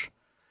Walsh,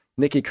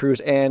 Nikki Cruz,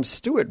 and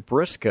Stuart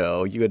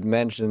Briscoe, you had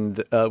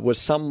mentioned, was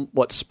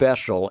somewhat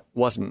special,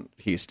 wasn't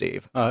he,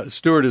 Steve?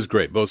 Stuart is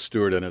great, both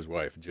Stuart and his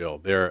wife, Jill.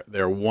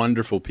 They're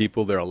wonderful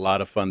people. They're a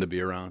lot of fun to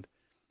be around.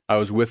 I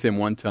was with him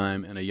one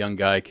time, and a young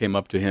guy came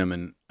up to him,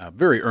 and a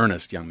very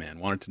earnest young man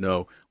wanted to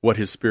know what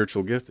his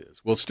spiritual gift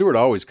is. Well, Stuart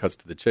always cuts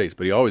to the chase,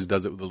 but he always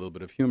does it with a little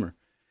bit of humor.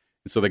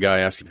 And so the guy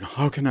asked him,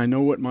 how can I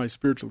know what my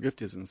spiritual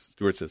gift is? And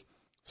Stuart says,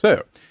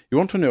 so, you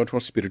want to know what your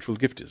spiritual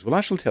gift is? Well,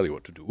 I shall tell you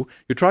what to do.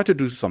 You try to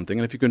do something,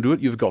 and if you can do it,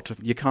 you've got to.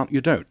 You can't, you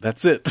don't.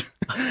 That's it.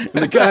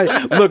 And the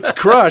guy looked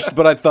crushed,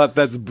 but I thought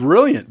that's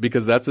brilliant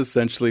because that's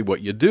essentially what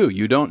you do.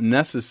 You don't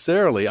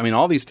necessarily, I mean,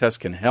 all these tests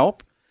can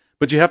help,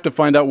 but you have to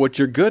find out what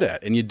you're good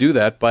at, and you do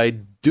that by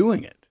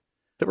doing it.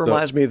 That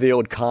reminds me of the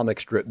old comic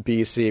strip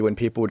BC when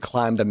people would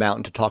climb the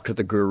mountain to talk to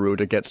the guru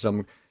to get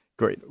some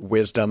great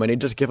wisdom, and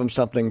he'd just give them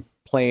something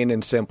plain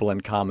and simple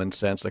and common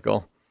sense. Like,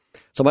 oh.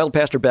 So my old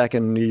pastor back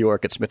in New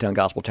York at Smithtown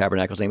Gospel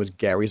Tabernacle, his name was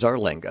Gary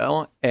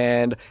Zarlingo,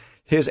 and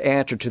his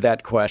answer to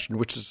that question,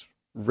 which is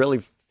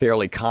really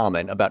fairly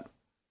common, about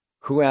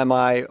who am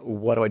I,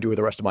 what do I do with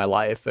the rest of my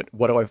life, and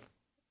what do I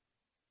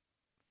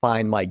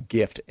find my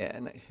gift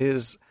in?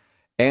 His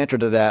answer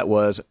to that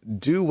was,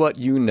 do what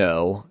you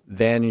know,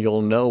 then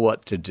you'll know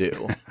what to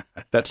do.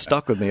 That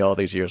stuck with me all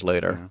these years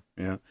later.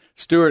 Yeah.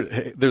 Stuart,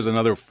 hey, there's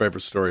another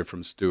favorite story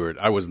from Stuart.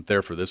 I wasn't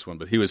there for this one,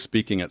 but he was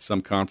speaking at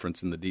some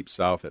conference in the Deep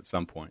South at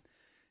some point,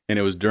 and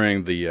it was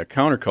during the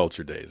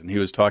counterculture days, and he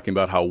was talking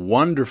about how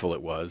wonderful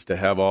it was to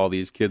have all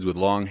these kids with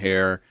long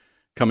hair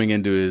coming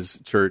into his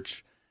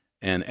church.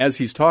 And as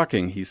he's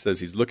talking, he says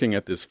he's looking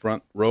at this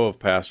front row of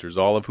pastors,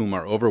 all of whom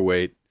are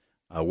overweight,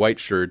 white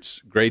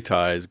shirts, gray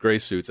ties, gray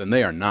suits, and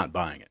they are not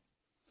buying it.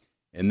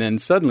 And then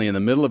suddenly, in the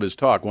middle of his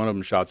talk, one of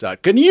them shouts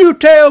out, can you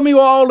tell me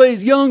why all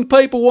these young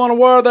people want to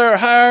wear their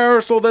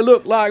hair so they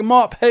look like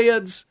mop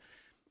heads?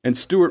 And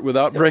Stuart,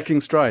 without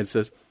breaking stride,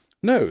 says,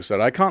 no, sir,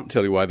 I can't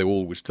tell you why they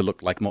all wish to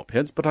look like mop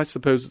heads, but I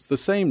suppose it's the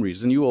same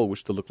reason you all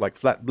wish to look like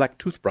flat black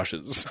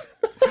toothbrushes.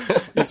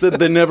 He said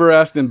they never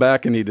asked him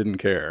back, and he didn't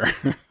care.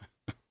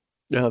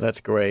 Oh,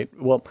 that's great.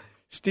 Well,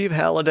 Steve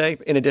Halliday,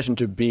 in addition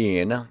to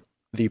being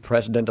the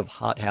president of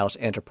Hot House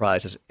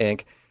Enterprises,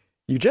 Inc.,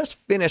 you just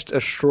finished a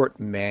short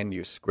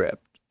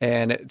manuscript,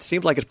 and it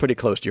seems like it's pretty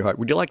close to your heart.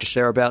 Would you like to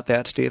share about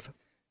that, Steve?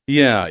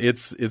 Yeah,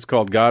 it's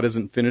called God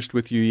Isn't Finished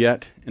With You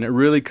Yet, and it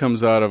really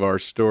comes out of our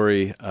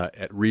story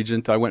at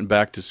Regent. I went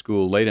back to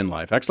school late in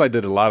life. Actually, I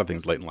did a lot of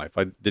things late in life.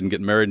 I didn't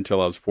get married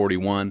until I was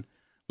 41.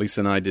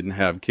 Lisa and I didn't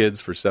have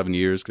kids for 7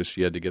 years because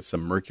she had to get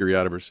some mercury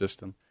out of her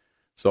system.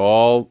 So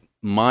all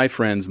my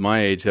friends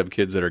my age have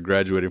kids that are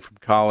graduating from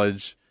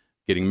college,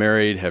 getting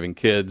married, having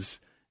kids.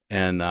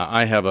 And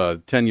I have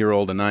a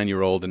 10-year-old, a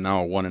 9-year-old, and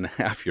now a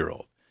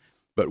 1.5-year-old.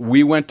 But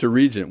we went to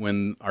Regent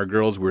when our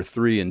girls were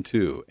 3 and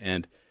 2.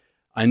 And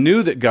I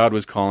knew that God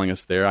was calling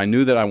us there. I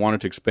knew that I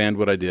wanted to expand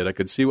what I did. I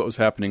could see what was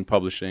happening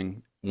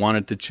publishing,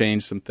 wanted to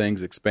change some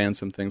things, expand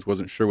some things,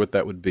 wasn't sure what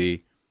that would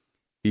be.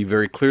 He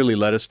very clearly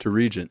led us to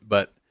Regent.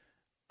 But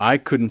I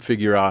couldn't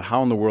figure out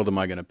how in the world am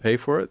I going to pay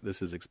for it.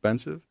 This is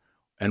expensive.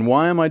 And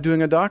why am I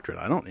doing a doctorate?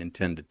 I don't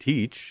intend to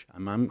teach.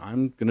 I'm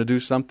going to do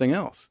something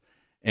else.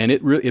 And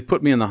it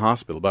put me in the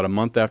hospital. About a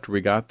month after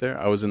we got there,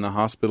 I was in the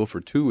hospital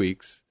for 2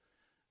 weeks.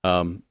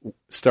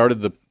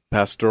 Started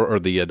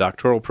the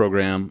doctoral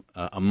program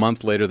a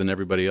month later than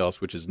everybody else,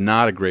 which is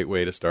not a great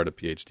way to start a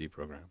PhD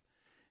program.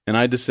 And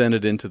I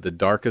descended into the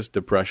darkest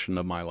depression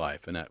of my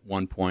life. And at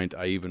one point,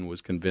 I even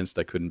was convinced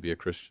I couldn't be a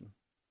Christian.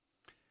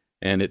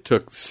 And it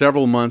took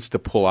several months to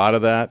pull out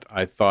of that.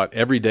 I thought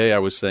every day I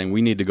was saying,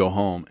 we need to go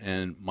home.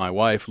 And my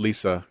wife,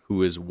 Lisa,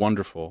 who is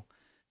wonderful,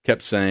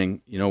 kept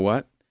saying, you know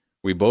what?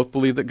 We both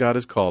believe that God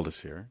has called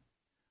us here.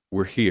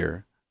 We're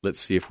here. Let's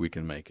see if we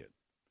can make it.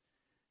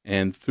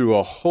 And through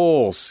a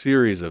whole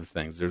series of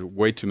things, there's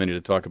way too many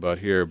to talk about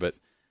here, but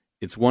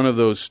it's one of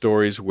those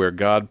stories where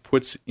God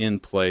puts in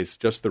place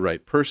just the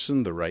right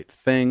person, the right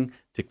thing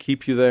to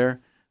keep you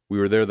there. We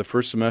were there the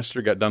first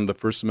semester, got done the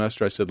first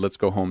semester. I said, let's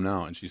go home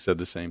now. And she said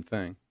the same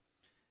thing.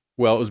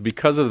 Well, it was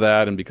because of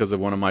that and because of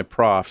one of my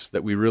profs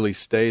that we really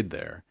stayed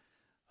there.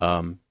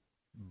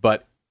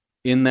 But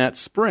in that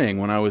spring,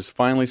 when I was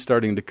finally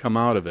starting to come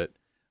out of it,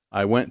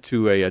 I went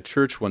to a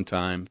church one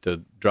time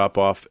to drop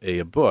off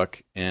a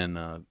book, and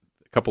a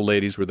couple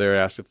ladies were there,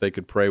 asked if they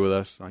could pray with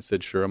us. I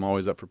said, sure, I'm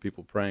always up for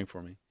people praying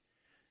for me.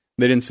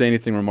 They didn't say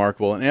anything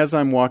remarkable, and as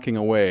I'm walking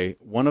away,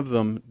 one of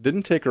them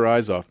didn't take her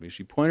eyes off me.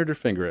 She pointed her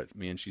finger at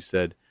me, and she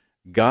said,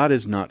 God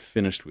is not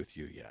finished with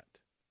you yet.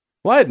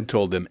 Well, I hadn't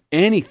told them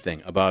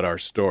anything about our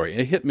story.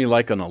 It hit me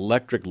like an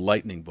electric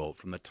lightning bolt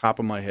from the top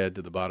of my head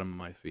to the bottom of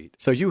my feet.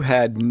 So you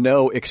had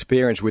no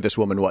experience with this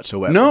woman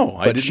whatsoever. No,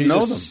 I didn't know them.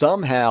 But she just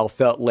somehow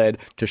felt led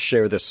to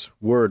share this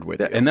word with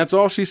you. And that's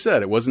all she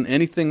said. It wasn't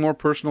anything more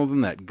personal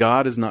than that.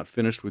 God is not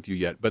finished with you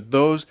yet. But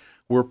those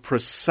were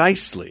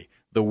precisely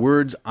the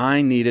words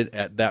I needed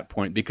at that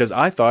point because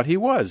I thought he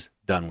was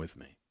done with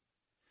me.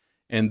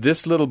 And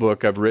this little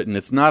book I've written,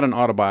 it's not an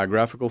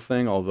autobiographical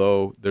thing,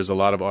 although there's a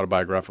lot of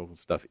autobiographical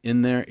stuff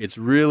in there. It's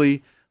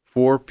really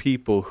for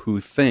people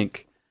who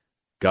think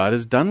God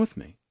is done with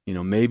me. You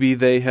know, maybe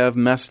they have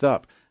messed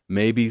up.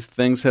 Maybe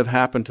things have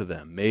happened to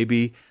them.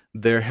 Maybe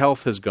their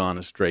health has gone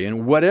astray.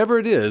 And whatever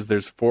it is,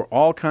 there's for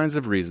all kinds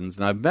of reasons.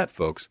 And I've met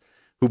folks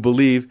who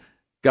believe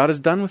God is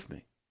done with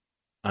me.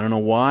 I don't know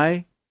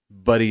why,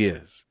 but he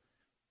is.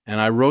 And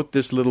I wrote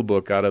this little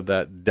book out of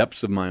that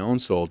depths of my own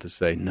soul to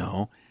say,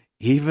 no,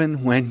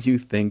 even when you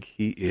think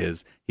he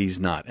is, he's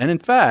not. And in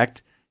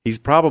fact, he's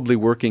probably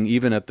working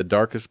even at the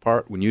darkest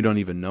part when you don't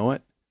even know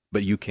it,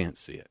 but you can't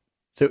see it.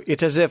 So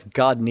it's as if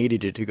God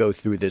needed you to go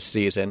through this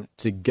season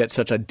to get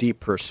such a deep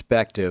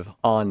perspective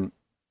on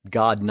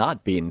God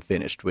not being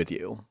finished with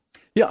you.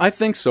 Yeah, I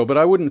think so, but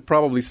I wouldn't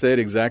probably say it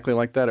exactly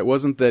like that. It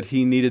wasn't that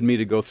he needed me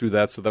to go through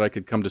that so that I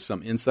could come to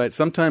some insight.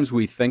 Sometimes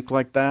we think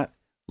like that.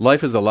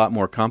 Life is a lot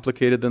more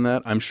complicated than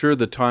that. I'm sure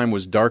the time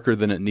was darker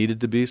than it needed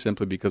to be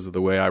simply because of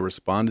the way I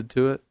responded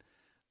to it.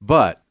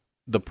 But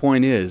the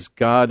point is,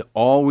 God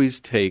always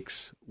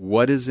takes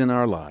what is in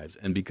our lives,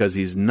 and because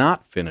he's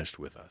not finished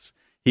with us,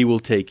 he will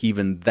take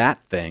even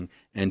that thing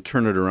and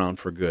turn it around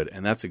for good.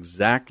 And that's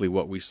exactly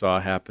what we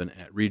saw happen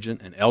at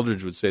Regent, and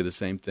Eldridge would say the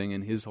same thing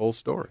in his whole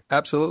story.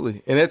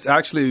 Absolutely. And it's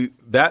actually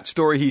that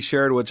story he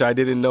shared, which I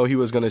didn't know he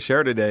was going to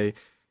share today,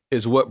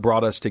 is what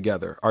brought us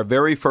together. Our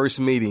very first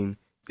meeting,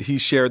 he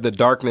shared the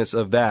darkness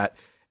of that.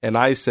 And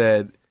I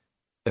said,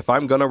 if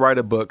I'm going to write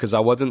a book, because I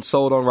wasn't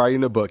sold on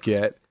writing a book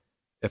yet,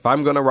 if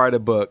I'm going to write a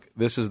book,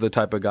 this is the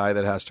type of guy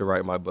that has to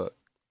write my book.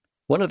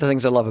 One of the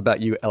things I love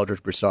about you,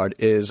 Eldridge Broussard,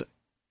 is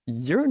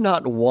you're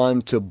not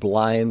one to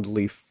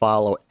blindly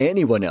follow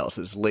anyone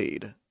else's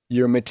lead.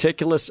 You're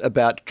meticulous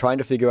about trying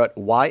to figure out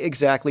why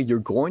exactly you're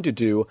going to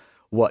do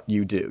what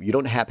you do. You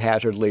don't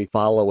haphazardly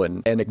follow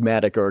an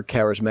enigmatic or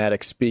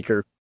charismatic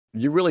speaker.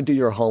 You really do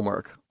your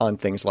homework on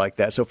things like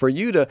that. So for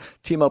you to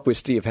team up with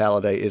Steve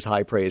Halliday is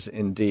high praise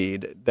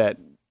indeed, that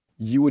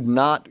you would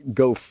not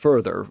go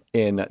further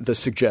in the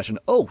suggestion,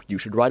 oh, you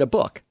should write a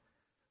book,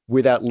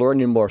 without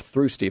learning more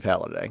through Steve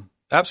Halliday.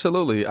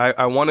 Absolutely.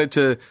 I wanted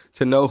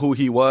to know who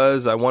he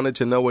was. I wanted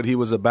to know what he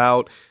was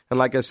about. And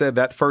like I said,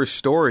 that first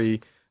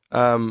story,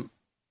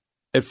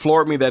 it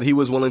floored me that he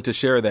was willing to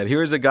share that.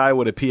 Here's a guy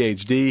with a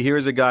PhD.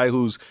 Here's a guy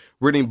who's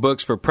written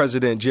books for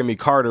President Jimmy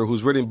Carter,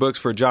 who's written books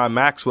for John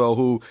Maxwell,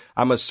 who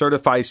I'm a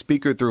certified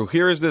speaker through.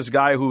 Here's this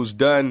guy who's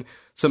done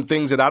some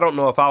things that I don't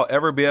know if I'll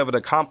ever be able to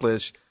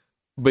accomplish.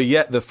 But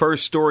yet the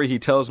first story he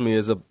tells me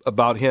is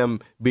about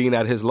him being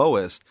at his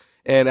lowest.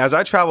 And as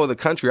I travel the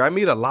country, I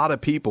meet a lot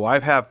of people.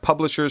 I've had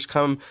publishers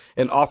come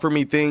and offer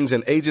me things,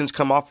 and agents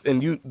come off,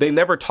 and they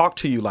never talk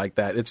to you like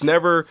that. It's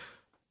never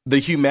the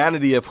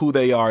humanity of who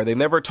they are. They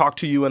never talk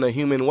to you in a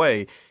human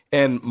way.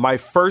 And my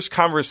first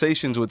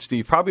conversations with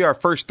Steve, probably our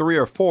first 3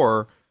 or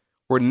 4,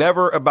 were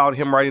never about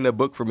him writing a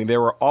book for me. There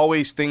were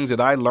always things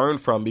that I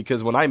learned from,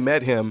 because when I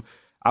met him,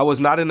 I was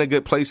not in a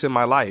good place in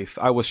my life.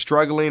 I was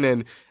struggling.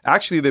 And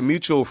actually the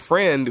mutual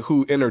friend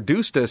who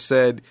introduced us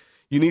said,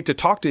 you need to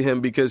talk to him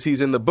because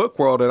he's in the book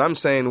world. And I'm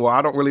saying, well,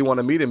 I don't really want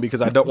to meet him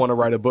because I don't want to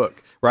write a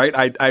book, right?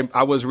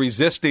 I was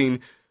resisting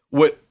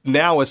what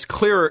now is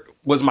clear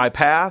was my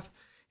path.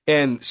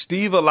 And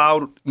Steve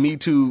allowed me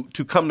to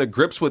come to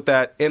grips with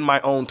that in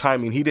my own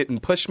timing. He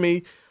didn't push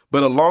me,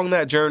 but along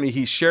that journey,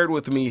 he shared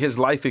with me his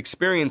life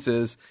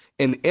experiences.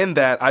 And in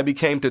that, I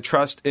became to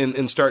trust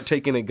and start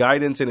taking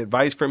guidance and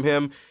advice from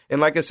him.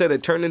 And like I said,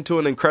 it turned into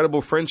an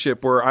incredible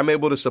friendship where I'm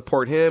able to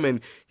support him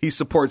and he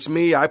supports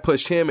me. I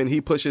push him and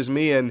he pushes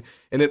me. And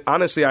it,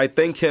 honestly, I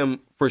thank him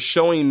for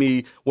showing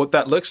me what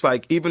that looks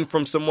like, even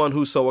from someone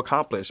who's so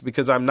accomplished,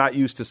 because I'm not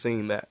used to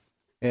seeing that.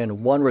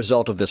 And one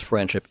result of this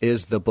friendship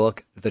is the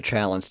book, The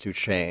Challenge to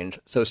Change.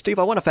 So, Steve,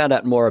 I want to find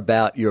out more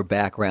about your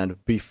background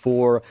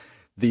before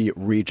the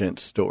Regent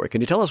story.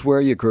 Can you tell us where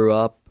you grew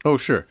up? Oh,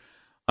 sure.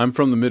 I'm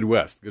from the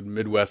Midwest, good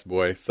Midwest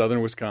boy,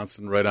 southern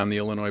Wisconsin, right on the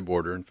Illinois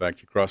border. In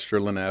fact, you cross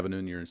Sherland Avenue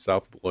and you're in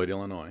South Beloit,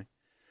 Illinois.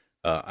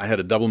 I had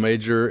a double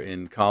major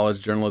in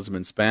college, journalism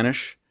and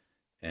Spanish,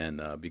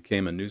 and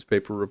became a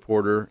newspaper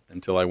reporter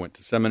until I went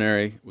to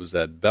seminary. Was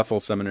at Bethel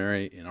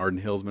Seminary in Arden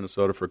Hills,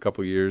 Minnesota for a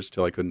couple of years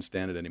till I couldn't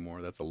stand it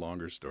anymore. That's a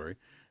longer story.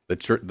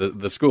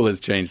 The school has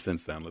changed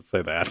since then, let's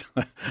say that.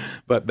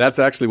 But that's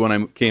actually when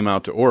I came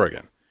out to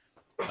Oregon.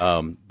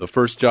 The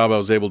first job I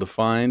was able to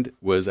find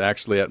was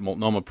actually at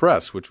Multnomah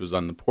Press, which was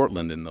on the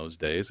Portland in those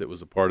days. It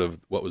was a part of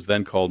what was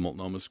then called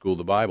Multnomah School of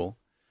the Bible.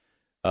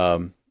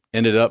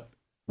 Ended up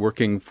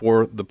working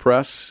for the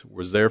press,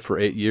 was there for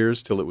 8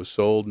 years till it was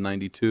sold in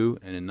 92.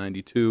 And in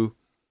 92,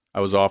 I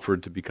was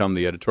offered to become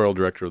the editorial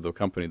director of the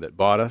company that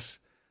bought us,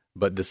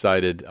 but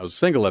decided, I was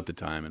single at the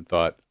time, and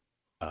thought,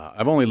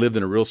 I've only lived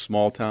in a real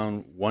small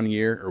town 1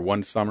 year or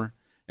one summer,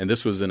 and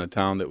this was in a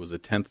town that was a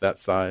tenth that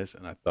size,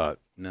 and I thought,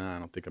 I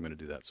don't think I'm going to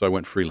do that. So I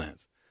went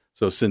freelance.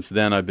 So since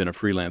then, I've been a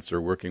freelancer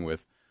working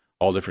with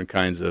all different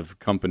kinds of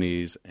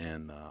companies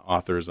and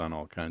authors on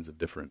all kinds of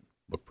different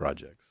book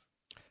projects.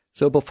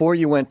 So before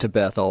you went to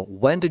Bethel,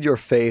 when did your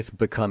faith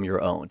become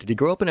your own? Did you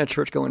grow up in a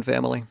church-going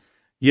family?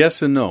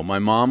 Yes and no. My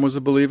mom was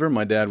a believer.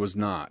 My dad was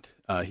not.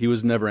 He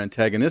was never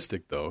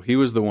antagonistic, though. He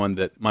was the one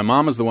my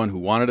mom is the one who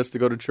wanted us to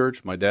go to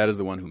church. My dad is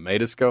the one who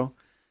made us go.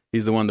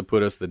 He's the one to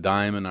put us the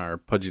dime in our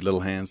pudgy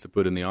little hands to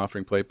put in the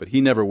offering plate, but he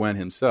never went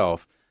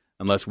himself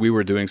unless we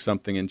were doing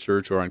something in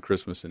church or on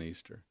Christmas and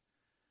Easter.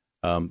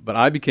 But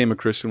I became a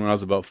Christian when I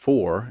was about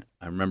 4.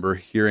 I remember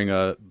hearing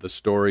the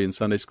story in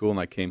Sunday school, and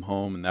I came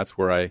home, and that's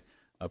where I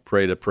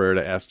prayed a prayer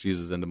to ask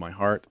Jesus into my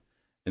heart.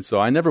 And so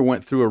I never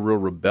went through a real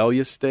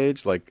rebellious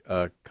stage like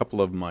a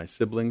couple of my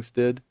siblings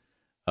did.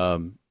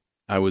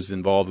 I was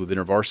involved with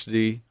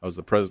InterVarsity. I was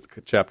the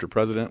chapter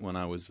president when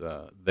I was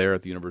there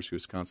at the University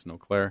of Wisconsin-Eau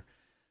Claire.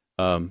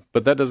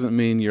 But that doesn't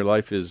mean your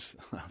life is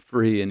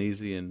free and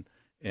easy and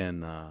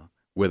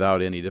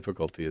without any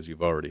difficulty, as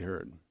you've already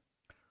heard.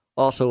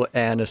 Also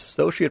an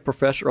associate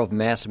professor of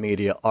mass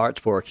media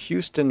arts for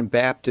Houston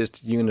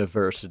Baptist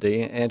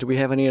University. And do we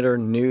have any other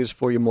news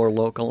for you more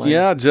locally?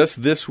 Yeah,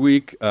 just this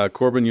week,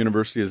 Corban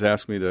University has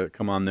asked me to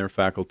come on their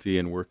faculty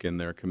and work in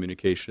their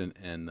communication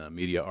and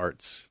media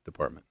arts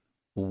department.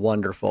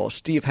 Wonderful.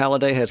 Steve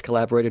Halliday has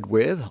collaborated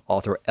with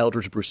author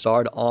Eldridge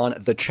Broussard on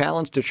The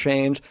Challenge to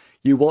Change.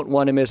 You won't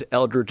want to miss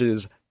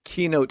Eldridge's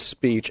keynote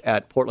speech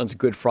at Portland's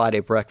Good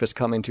Friday Breakfast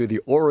coming to the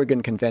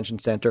Oregon Convention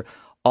Center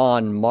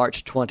on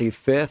March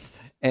 25th.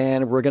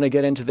 And we're going to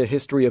get into the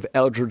history of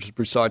Eldridge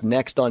Broussard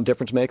next on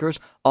Difference Makers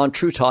on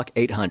True Talk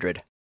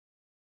 800.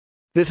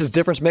 This is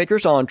Difference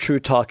Makers on True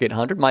Talk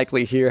 800. Mike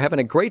Lee here, having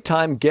a great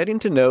time getting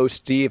to know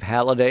Steve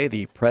Halliday,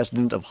 the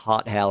president of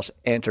Hot House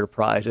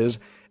Enterprises,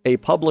 a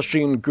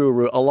publishing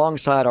guru,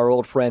 alongside our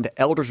old friend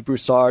Eldridge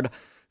Broussard,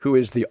 who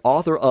is the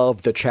author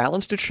of The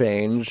Challenge to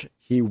Change.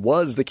 He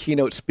was the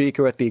keynote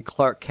speaker at the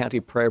Clark County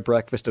Prayer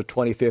Breakfast of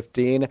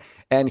 2015,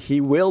 and he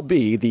will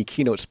be the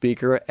keynote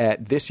speaker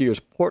at this year's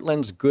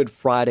Portland's Good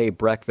Friday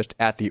Breakfast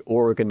at the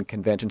Oregon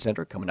Convention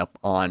Center coming up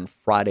on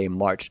Friday,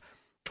 March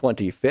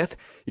 25th.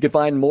 You can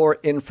find more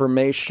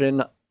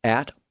information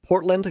at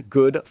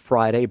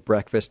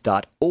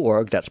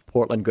portlandgoodfridaybreakfast.org. That's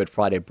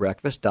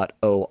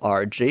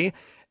portlandgoodfridaybreakfast.org.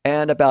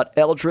 And about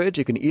Eldridge,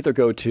 you can either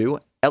go to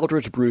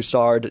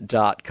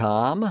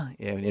eldridgebroussard.com,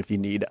 and if you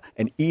need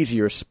an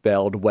easier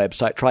spelled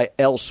website, try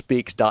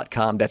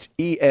elspeaks.com. That's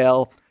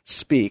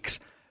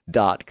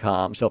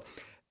elspeaks.com. So,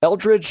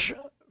 Eldridge,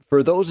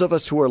 for those of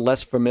us who are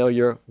less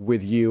familiar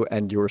with you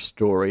and your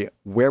story,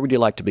 where would you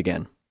like to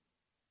begin?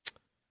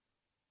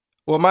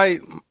 Well,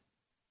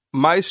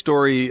 my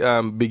story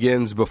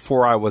begins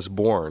before I was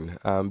born,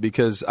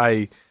 because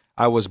I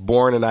was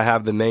born and I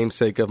have the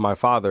namesake of my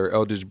father,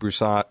 Eldridge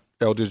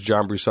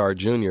John Broussard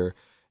Jr.,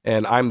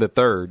 and I'm the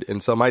third.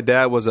 And so my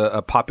dad was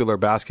a popular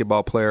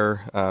basketball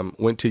player,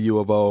 went to U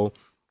of O,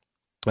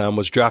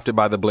 was drafted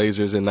by the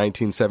Blazers in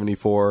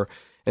 1974.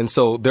 And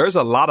so there's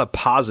a lot of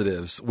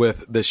positives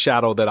with the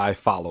shadow that I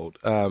followed,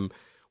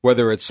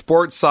 whether it's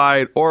sports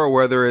side or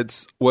whether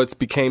it's what's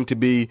became to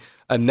be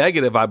a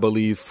negative, I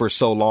believe, for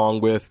so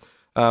long with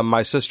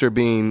my sister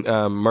being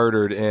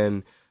murdered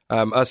and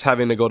us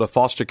having to go to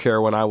foster care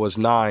when I was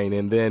 9,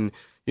 and then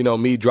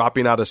me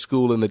dropping out of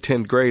school in the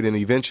 10th grade and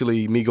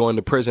eventually me going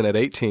to prison at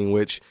 18,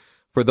 which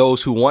for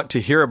those who want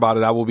to hear about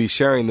it, I will be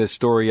sharing this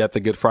story at the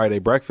Good Friday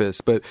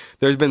breakfast. But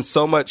there's been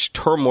so much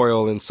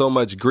turmoil and so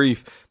much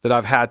grief that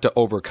I've had to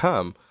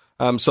overcome.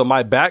 So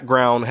my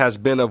background has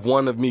been of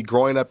one of me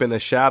growing up in the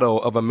shadow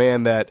of a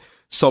man that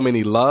so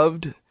many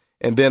loved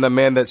and then a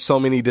man that so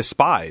many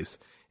despise.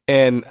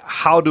 And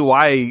how do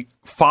I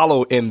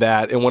follow in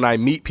that? And when I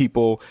meet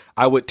people,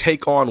 I would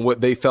take on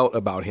what they felt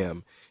about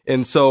him.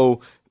 And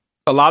so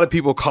a lot of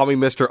people call me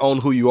Mr. Own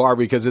Who You Are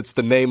because it's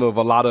the name of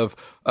a lot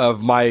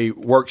of my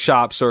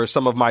workshops or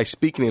some of my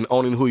speaking and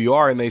owning who you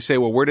are. And they say,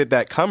 well, where did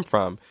that come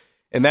from?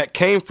 And that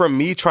came from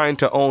me trying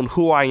to own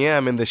who I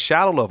am in the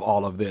shadow of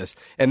all of this.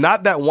 And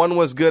not that one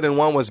was good and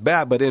one was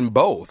bad, but in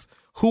both.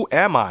 Who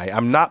am I?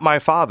 I'm not my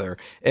father.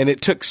 And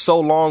it took so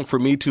long for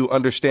me to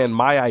understand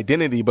my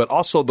identity, but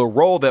also the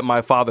role that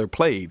my father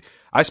played.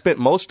 I spent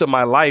most of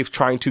my life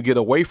trying to get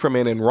away from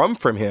it and run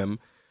from him,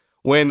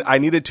 when I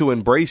needed to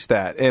embrace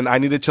that and I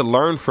needed to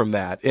learn from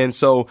that. And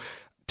so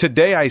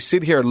today I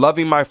sit here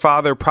loving my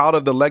father, proud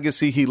of the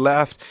legacy he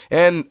left,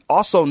 and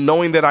also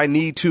knowing that I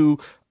need to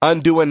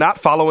undo and not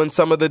follow in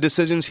some of the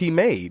decisions he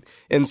made.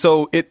 And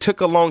so it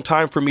took a long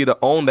time for me to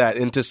own that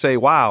and to say,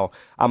 wow,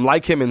 I'm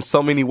like him in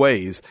so many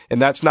ways.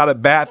 And that's not a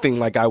bad thing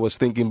like I was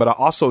thinking, but I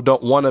also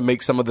don't want to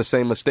make some of the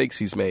same mistakes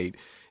he's made.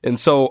 And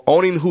so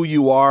owning who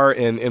you are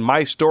and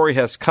my story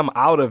has come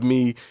out of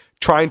me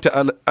trying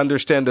to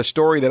understand a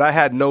story that I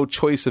had no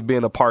choice of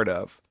being a part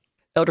of.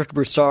 Elder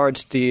Broussard,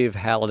 Steve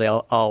Halliday,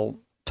 I'll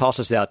toss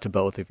this out to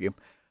both of you.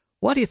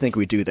 Why do you think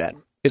we do that?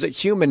 Is it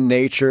human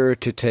nature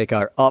to take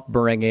our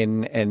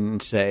upbringing and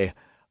say,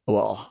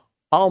 well,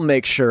 I'll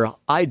make sure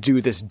I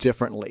do this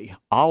differently.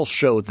 I'll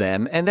show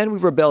them. And then we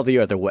rebel the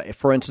other way.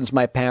 For instance,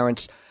 my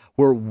parents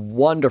were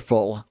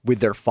wonderful with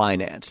their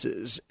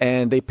finances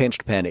and they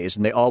pinched pennies.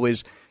 And they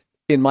always,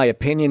 in my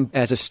opinion,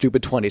 as a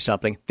stupid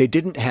 20-something, they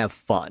didn't have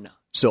fun.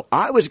 So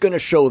I was going to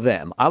show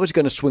them. I was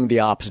going to swing the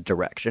opposite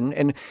direction.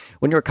 And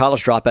when you're a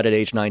college dropout at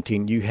age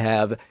 19, you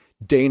have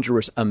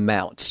dangerous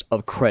amounts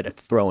of credit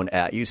thrown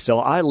at you. So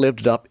I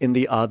lived it up in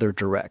the other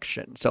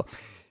direction. So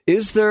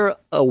is there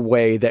a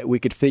way that we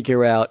could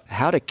figure out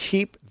how to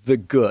keep the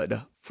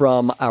good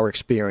from our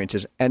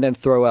experiences and then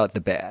throw out the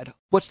bad?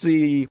 What's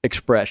the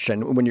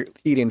expression when you're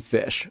eating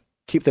fish?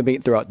 Keep the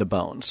meat, throw out the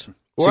bones.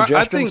 Well,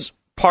 I think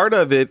part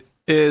of it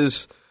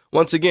is,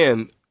 once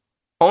again,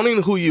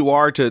 owning who you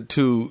are,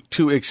 to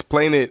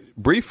explain it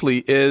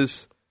briefly,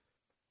 is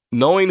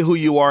knowing who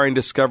you are and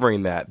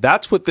discovering that.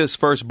 That's what this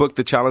first book,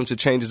 The Challenge to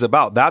Change, is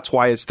about. That's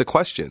why it's the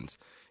questions,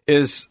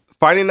 is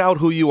finding out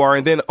who you are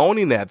and then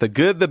owning that, the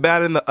good, the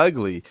bad, and the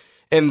ugly.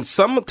 And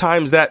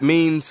sometimes that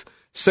means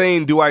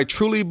saying, do I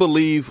truly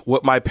believe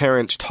what my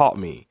parents taught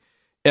me?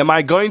 Am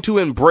I going to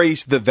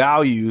embrace the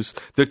values,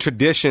 the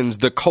traditions,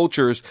 the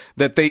cultures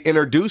that they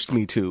introduced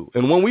me to?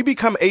 And when we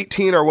become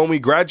 18 or when we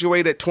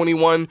graduate at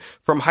 21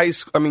 from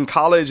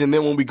college, and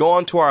then when we go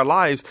on to our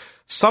lives,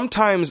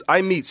 sometimes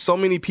I meet so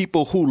many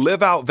people who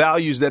live out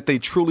values that they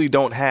truly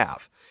don't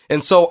have.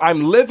 And so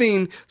I'm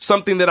living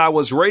something that I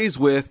was raised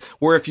with,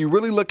 where if you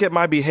really look at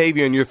my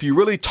behavior and if you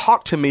really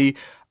talk to me,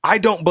 I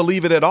don't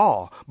believe it at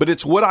all. But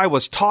it's what I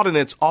was taught and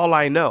it's all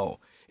I know.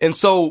 And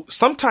so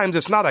sometimes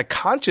it's not a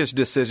conscious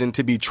decision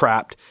to be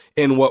trapped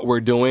in what we're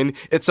doing.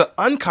 It's an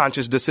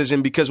unconscious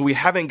decision because we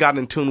haven't gotten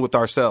in tune with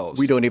ourselves.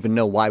 We don't even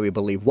know why we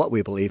believe what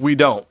we believe. We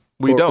don't.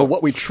 Or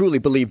what we truly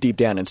believe deep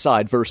down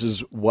inside versus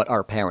what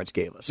our parents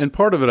gave us. And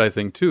part of it, I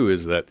think, too,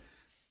 is that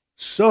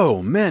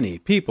so many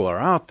people are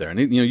out there.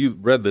 And, you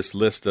read this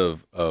list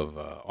of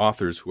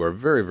authors who are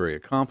very, very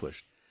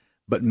accomplished.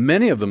 But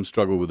many of them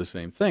struggle with the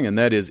same thing, and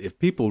that is, if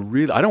people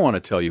really, I don't want to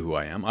tell you who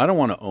I am. I don't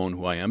want to own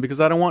who I am because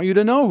I don't want you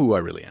to know who I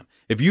really am.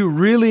 If you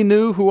really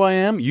knew who I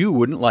am, you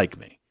wouldn't like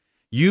me.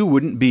 You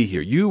wouldn't be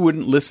here. You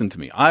wouldn't listen to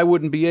me. I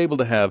wouldn't be able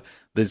to have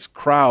these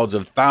crowds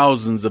of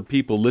thousands of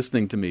people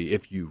listening to me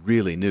if you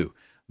really knew.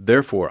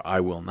 Therefore, I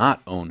will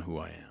not own who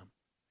I am.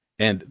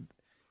 And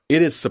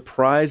it is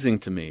surprising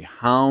to me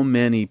how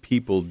many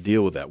people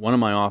deal with that. One of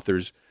my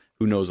authors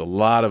who knows a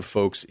lot of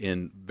folks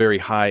in very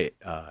high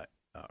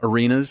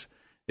arenas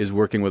is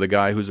working with a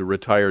guy who's a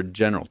retired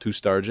general,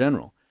 2-star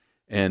general.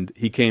 And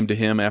he came to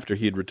him after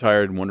he had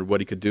retired and wondered what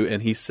he could do.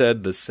 And he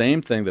said the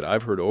same thing that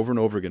I've heard over and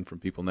over again from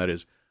people, and that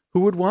is,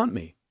 who would want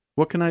me?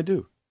 What can I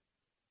do?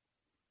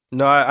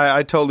 No,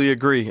 I totally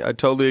agree. I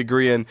totally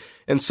agree.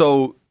 And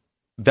so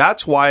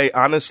that's why,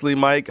 honestly,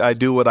 Mike, I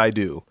do what I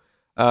do.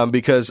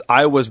 Because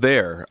I was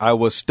there. I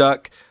was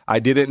stuck. I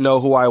didn't know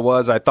who I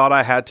was. I thought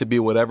I had to be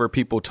whatever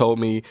people told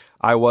me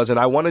I was. And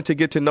I wanted to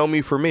get to know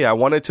me for me. I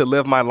wanted to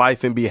live my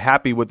life and be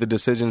happy with the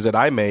decisions that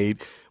I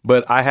made.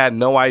 But I had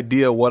no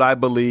idea what I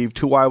believed,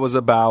 who I was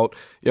about,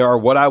 or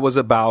what I was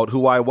about,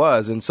 who I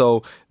was. And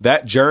so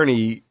that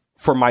journey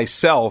for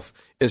myself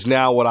is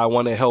now what I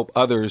want to help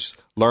others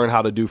learn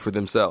how to do for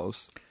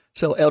themselves.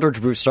 So, Elder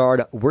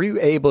Broussard, were you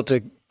able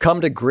to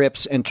come to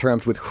grips in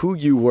terms with who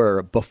you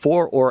were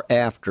before or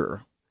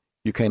after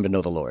you came to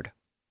know the Lord?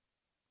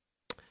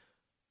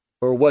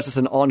 Or was this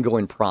an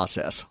ongoing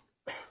process?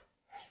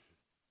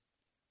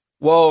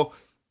 Well,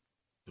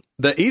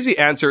 the easy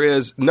answer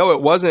is no,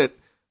 it wasn't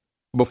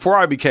before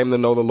I became to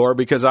know the Lord,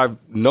 because I've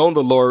known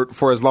the Lord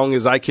for as long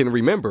as I can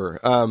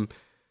remember.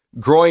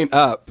 Growing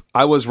up,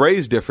 I was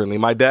raised differently.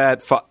 My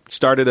dad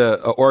started an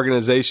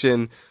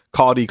organization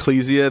called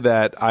Ecclesia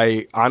that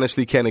I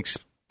honestly can't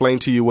explain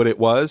to you what it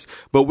was,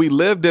 but we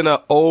lived in an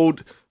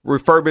old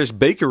refurbished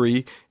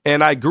bakery,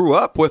 and I grew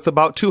up with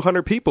about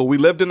 200 people. We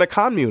lived in a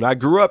commune. I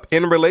grew up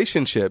in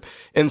relationship.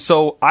 And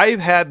so I've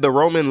had the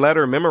Roman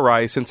letter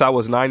memorized since I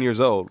was 9 years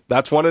old.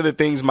 That's one of the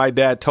things my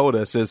dad told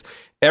us is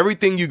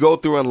everything you go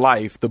through in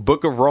life, the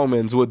book of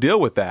Romans will deal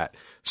with that.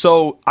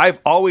 So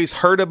I've always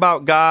heard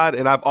about God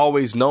and I've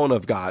always known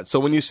of God. So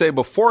when you say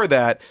before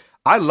that,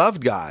 I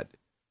loved God.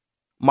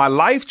 My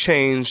life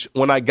changed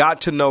when I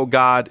got to know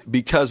God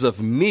because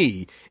of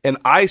me, and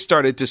I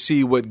started to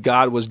see what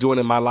God was doing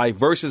in my life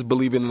versus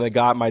believing in the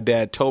God my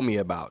dad told me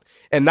about.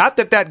 And not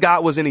that that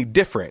God was any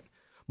different,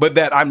 but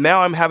that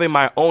I'm having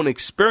my own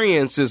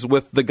experiences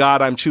with the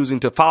God I'm choosing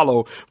to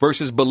follow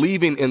versus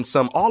believing in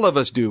some. All of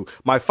us do.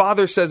 My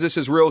father says this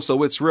is real,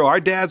 so it's real.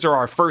 Our dads are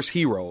our first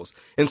heroes.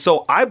 And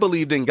so I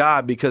believed in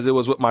God because it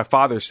was what my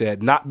father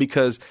said, not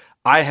because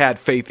I had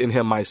faith in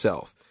him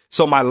myself.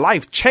 So my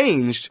life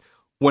changed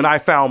when I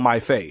found my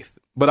faith,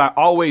 but I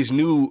always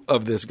knew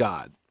of this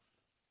God.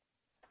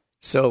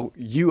 So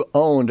you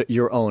owned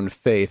your own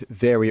faith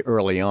very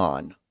early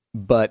on,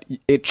 but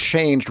it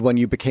changed when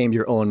you became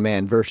your own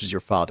man versus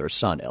your father's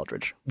son,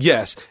 Eldridge.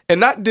 Yes, and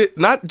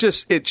not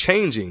just it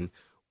changing.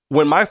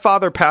 When my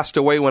father passed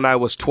away when I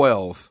was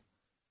 12,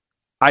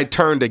 I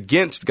turned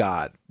against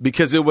God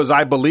because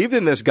I believed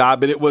in this God,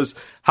 but it was,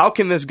 how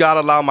can this God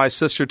allow my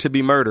sister to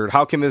be murdered?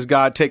 How can this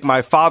God take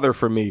my father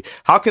from me?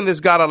 How can this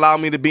God allow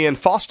me to be in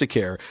foster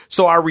care?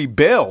 So I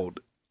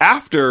rebelled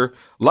after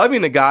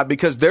loving the God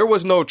because there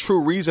was no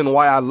true reason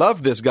why I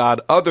loved this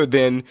God other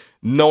than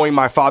knowing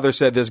my father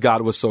said this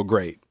God was so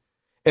great.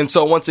 And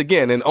so once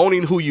again, in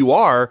owning who you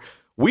are,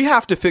 we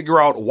have to figure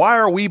out, why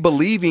are we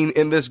believing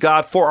in this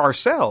God for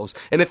ourselves?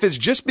 And if it's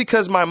just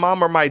because my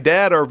mom or my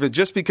dad, or if it's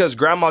just because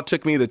grandma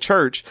took me to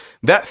church,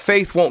 that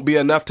faith won't be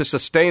enough to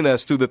sustain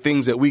us through the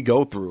things that we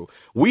go through.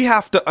 We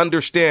have to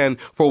understand,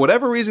 for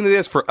whatever reason it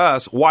is for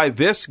us, why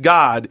this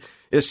God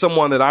is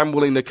someone that I'm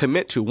willing to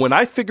commit to. When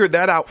I figured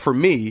that out for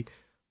me,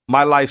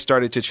 my life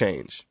started to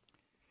change.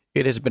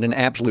 It has been an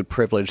absolute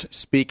privilege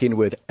speaking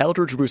with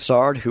Eldridge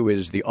Broussard, who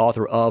is the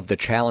author of The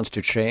Challenge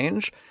to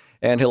Change.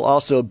 And he'll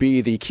also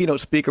be the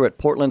keynote speaker at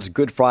Portland's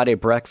Good Friday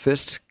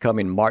Breakfast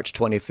coming March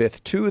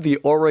 25th to the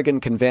Oregon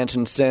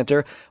Convention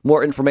Center.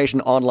 More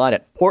information online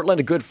at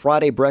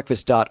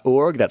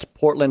portlandgoodfridaybreakfast.org. That's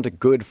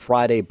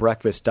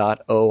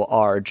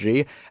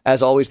portlandgoodfridaybreakfast.org.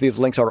 As always, these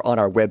links are on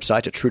our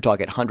website at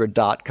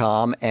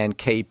truetalk800.com and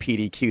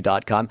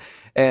kpdq.com.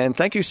 And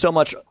thank you so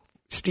much,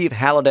 Steve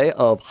Halliday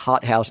of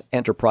Hot House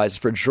Enterprises,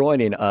 for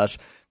joining us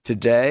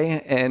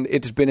today. And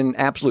it's been an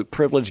absolute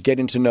privilege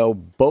getting to know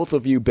both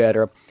of you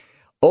better.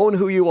 Own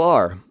who you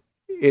are.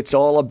 It's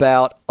all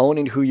about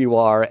owning who you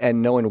are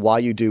and knowing why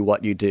you do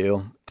what you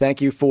do. Thank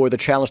you for The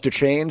Challenge to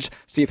Change,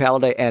 Steve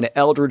Halliday and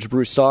Eldridge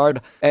Broussard.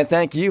 And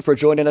thank you for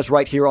joining us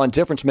right here on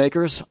Difference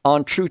Makers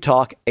on True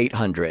Talk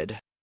 800.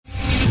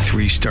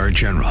 3-star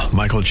General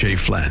Michael J.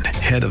 Flynn,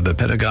 head of the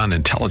Pentagon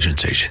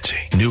Intelligence Agency,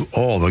 knew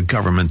all the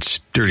government's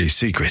dirty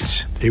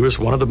secrets. He was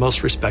one of the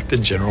most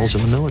respected generals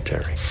in the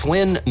military.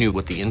 Flynn knew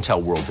what the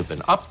intel world had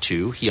been up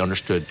to. He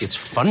understood its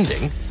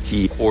funding.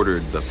 He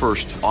ordered the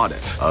first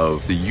audit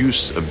of the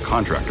use of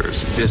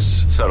contractors.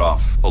 This set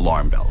off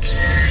alarm bells.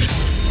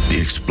 The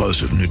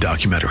explosive new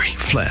documentary,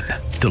 Flynn,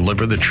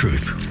 Deliver the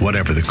Truth,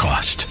 Whatever the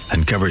Cost,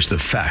 uncovers the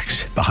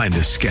facts behind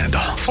this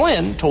scandal.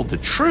 Flynn told the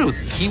truth.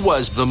 He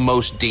was the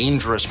most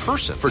dangerous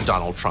person for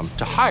Donald Trump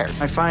to hire.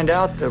 I find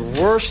out the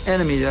worst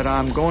enemy that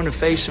I'm going to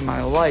face in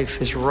my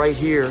life is right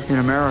here in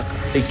America.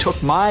 They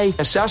took my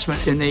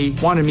assessment and they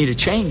wanted me to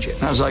change it.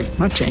 And I was like, I'm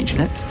not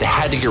changing it. They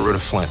had to get rid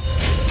of Flynn.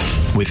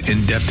 With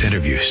in-depth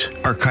interviews,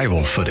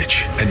 archival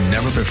footage, and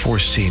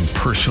never-before-seen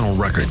personal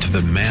records of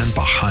the man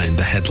behind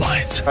the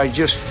headlines. I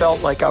just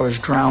felt like I was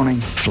drowning.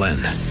 Flynn,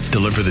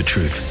 Deliver the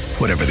Truth,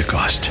 Whatever the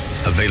Cost.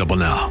 Available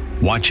now.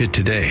 Watch it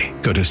today.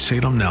 Go to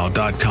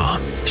salemnow.com.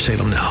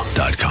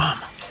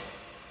 salemnow.com.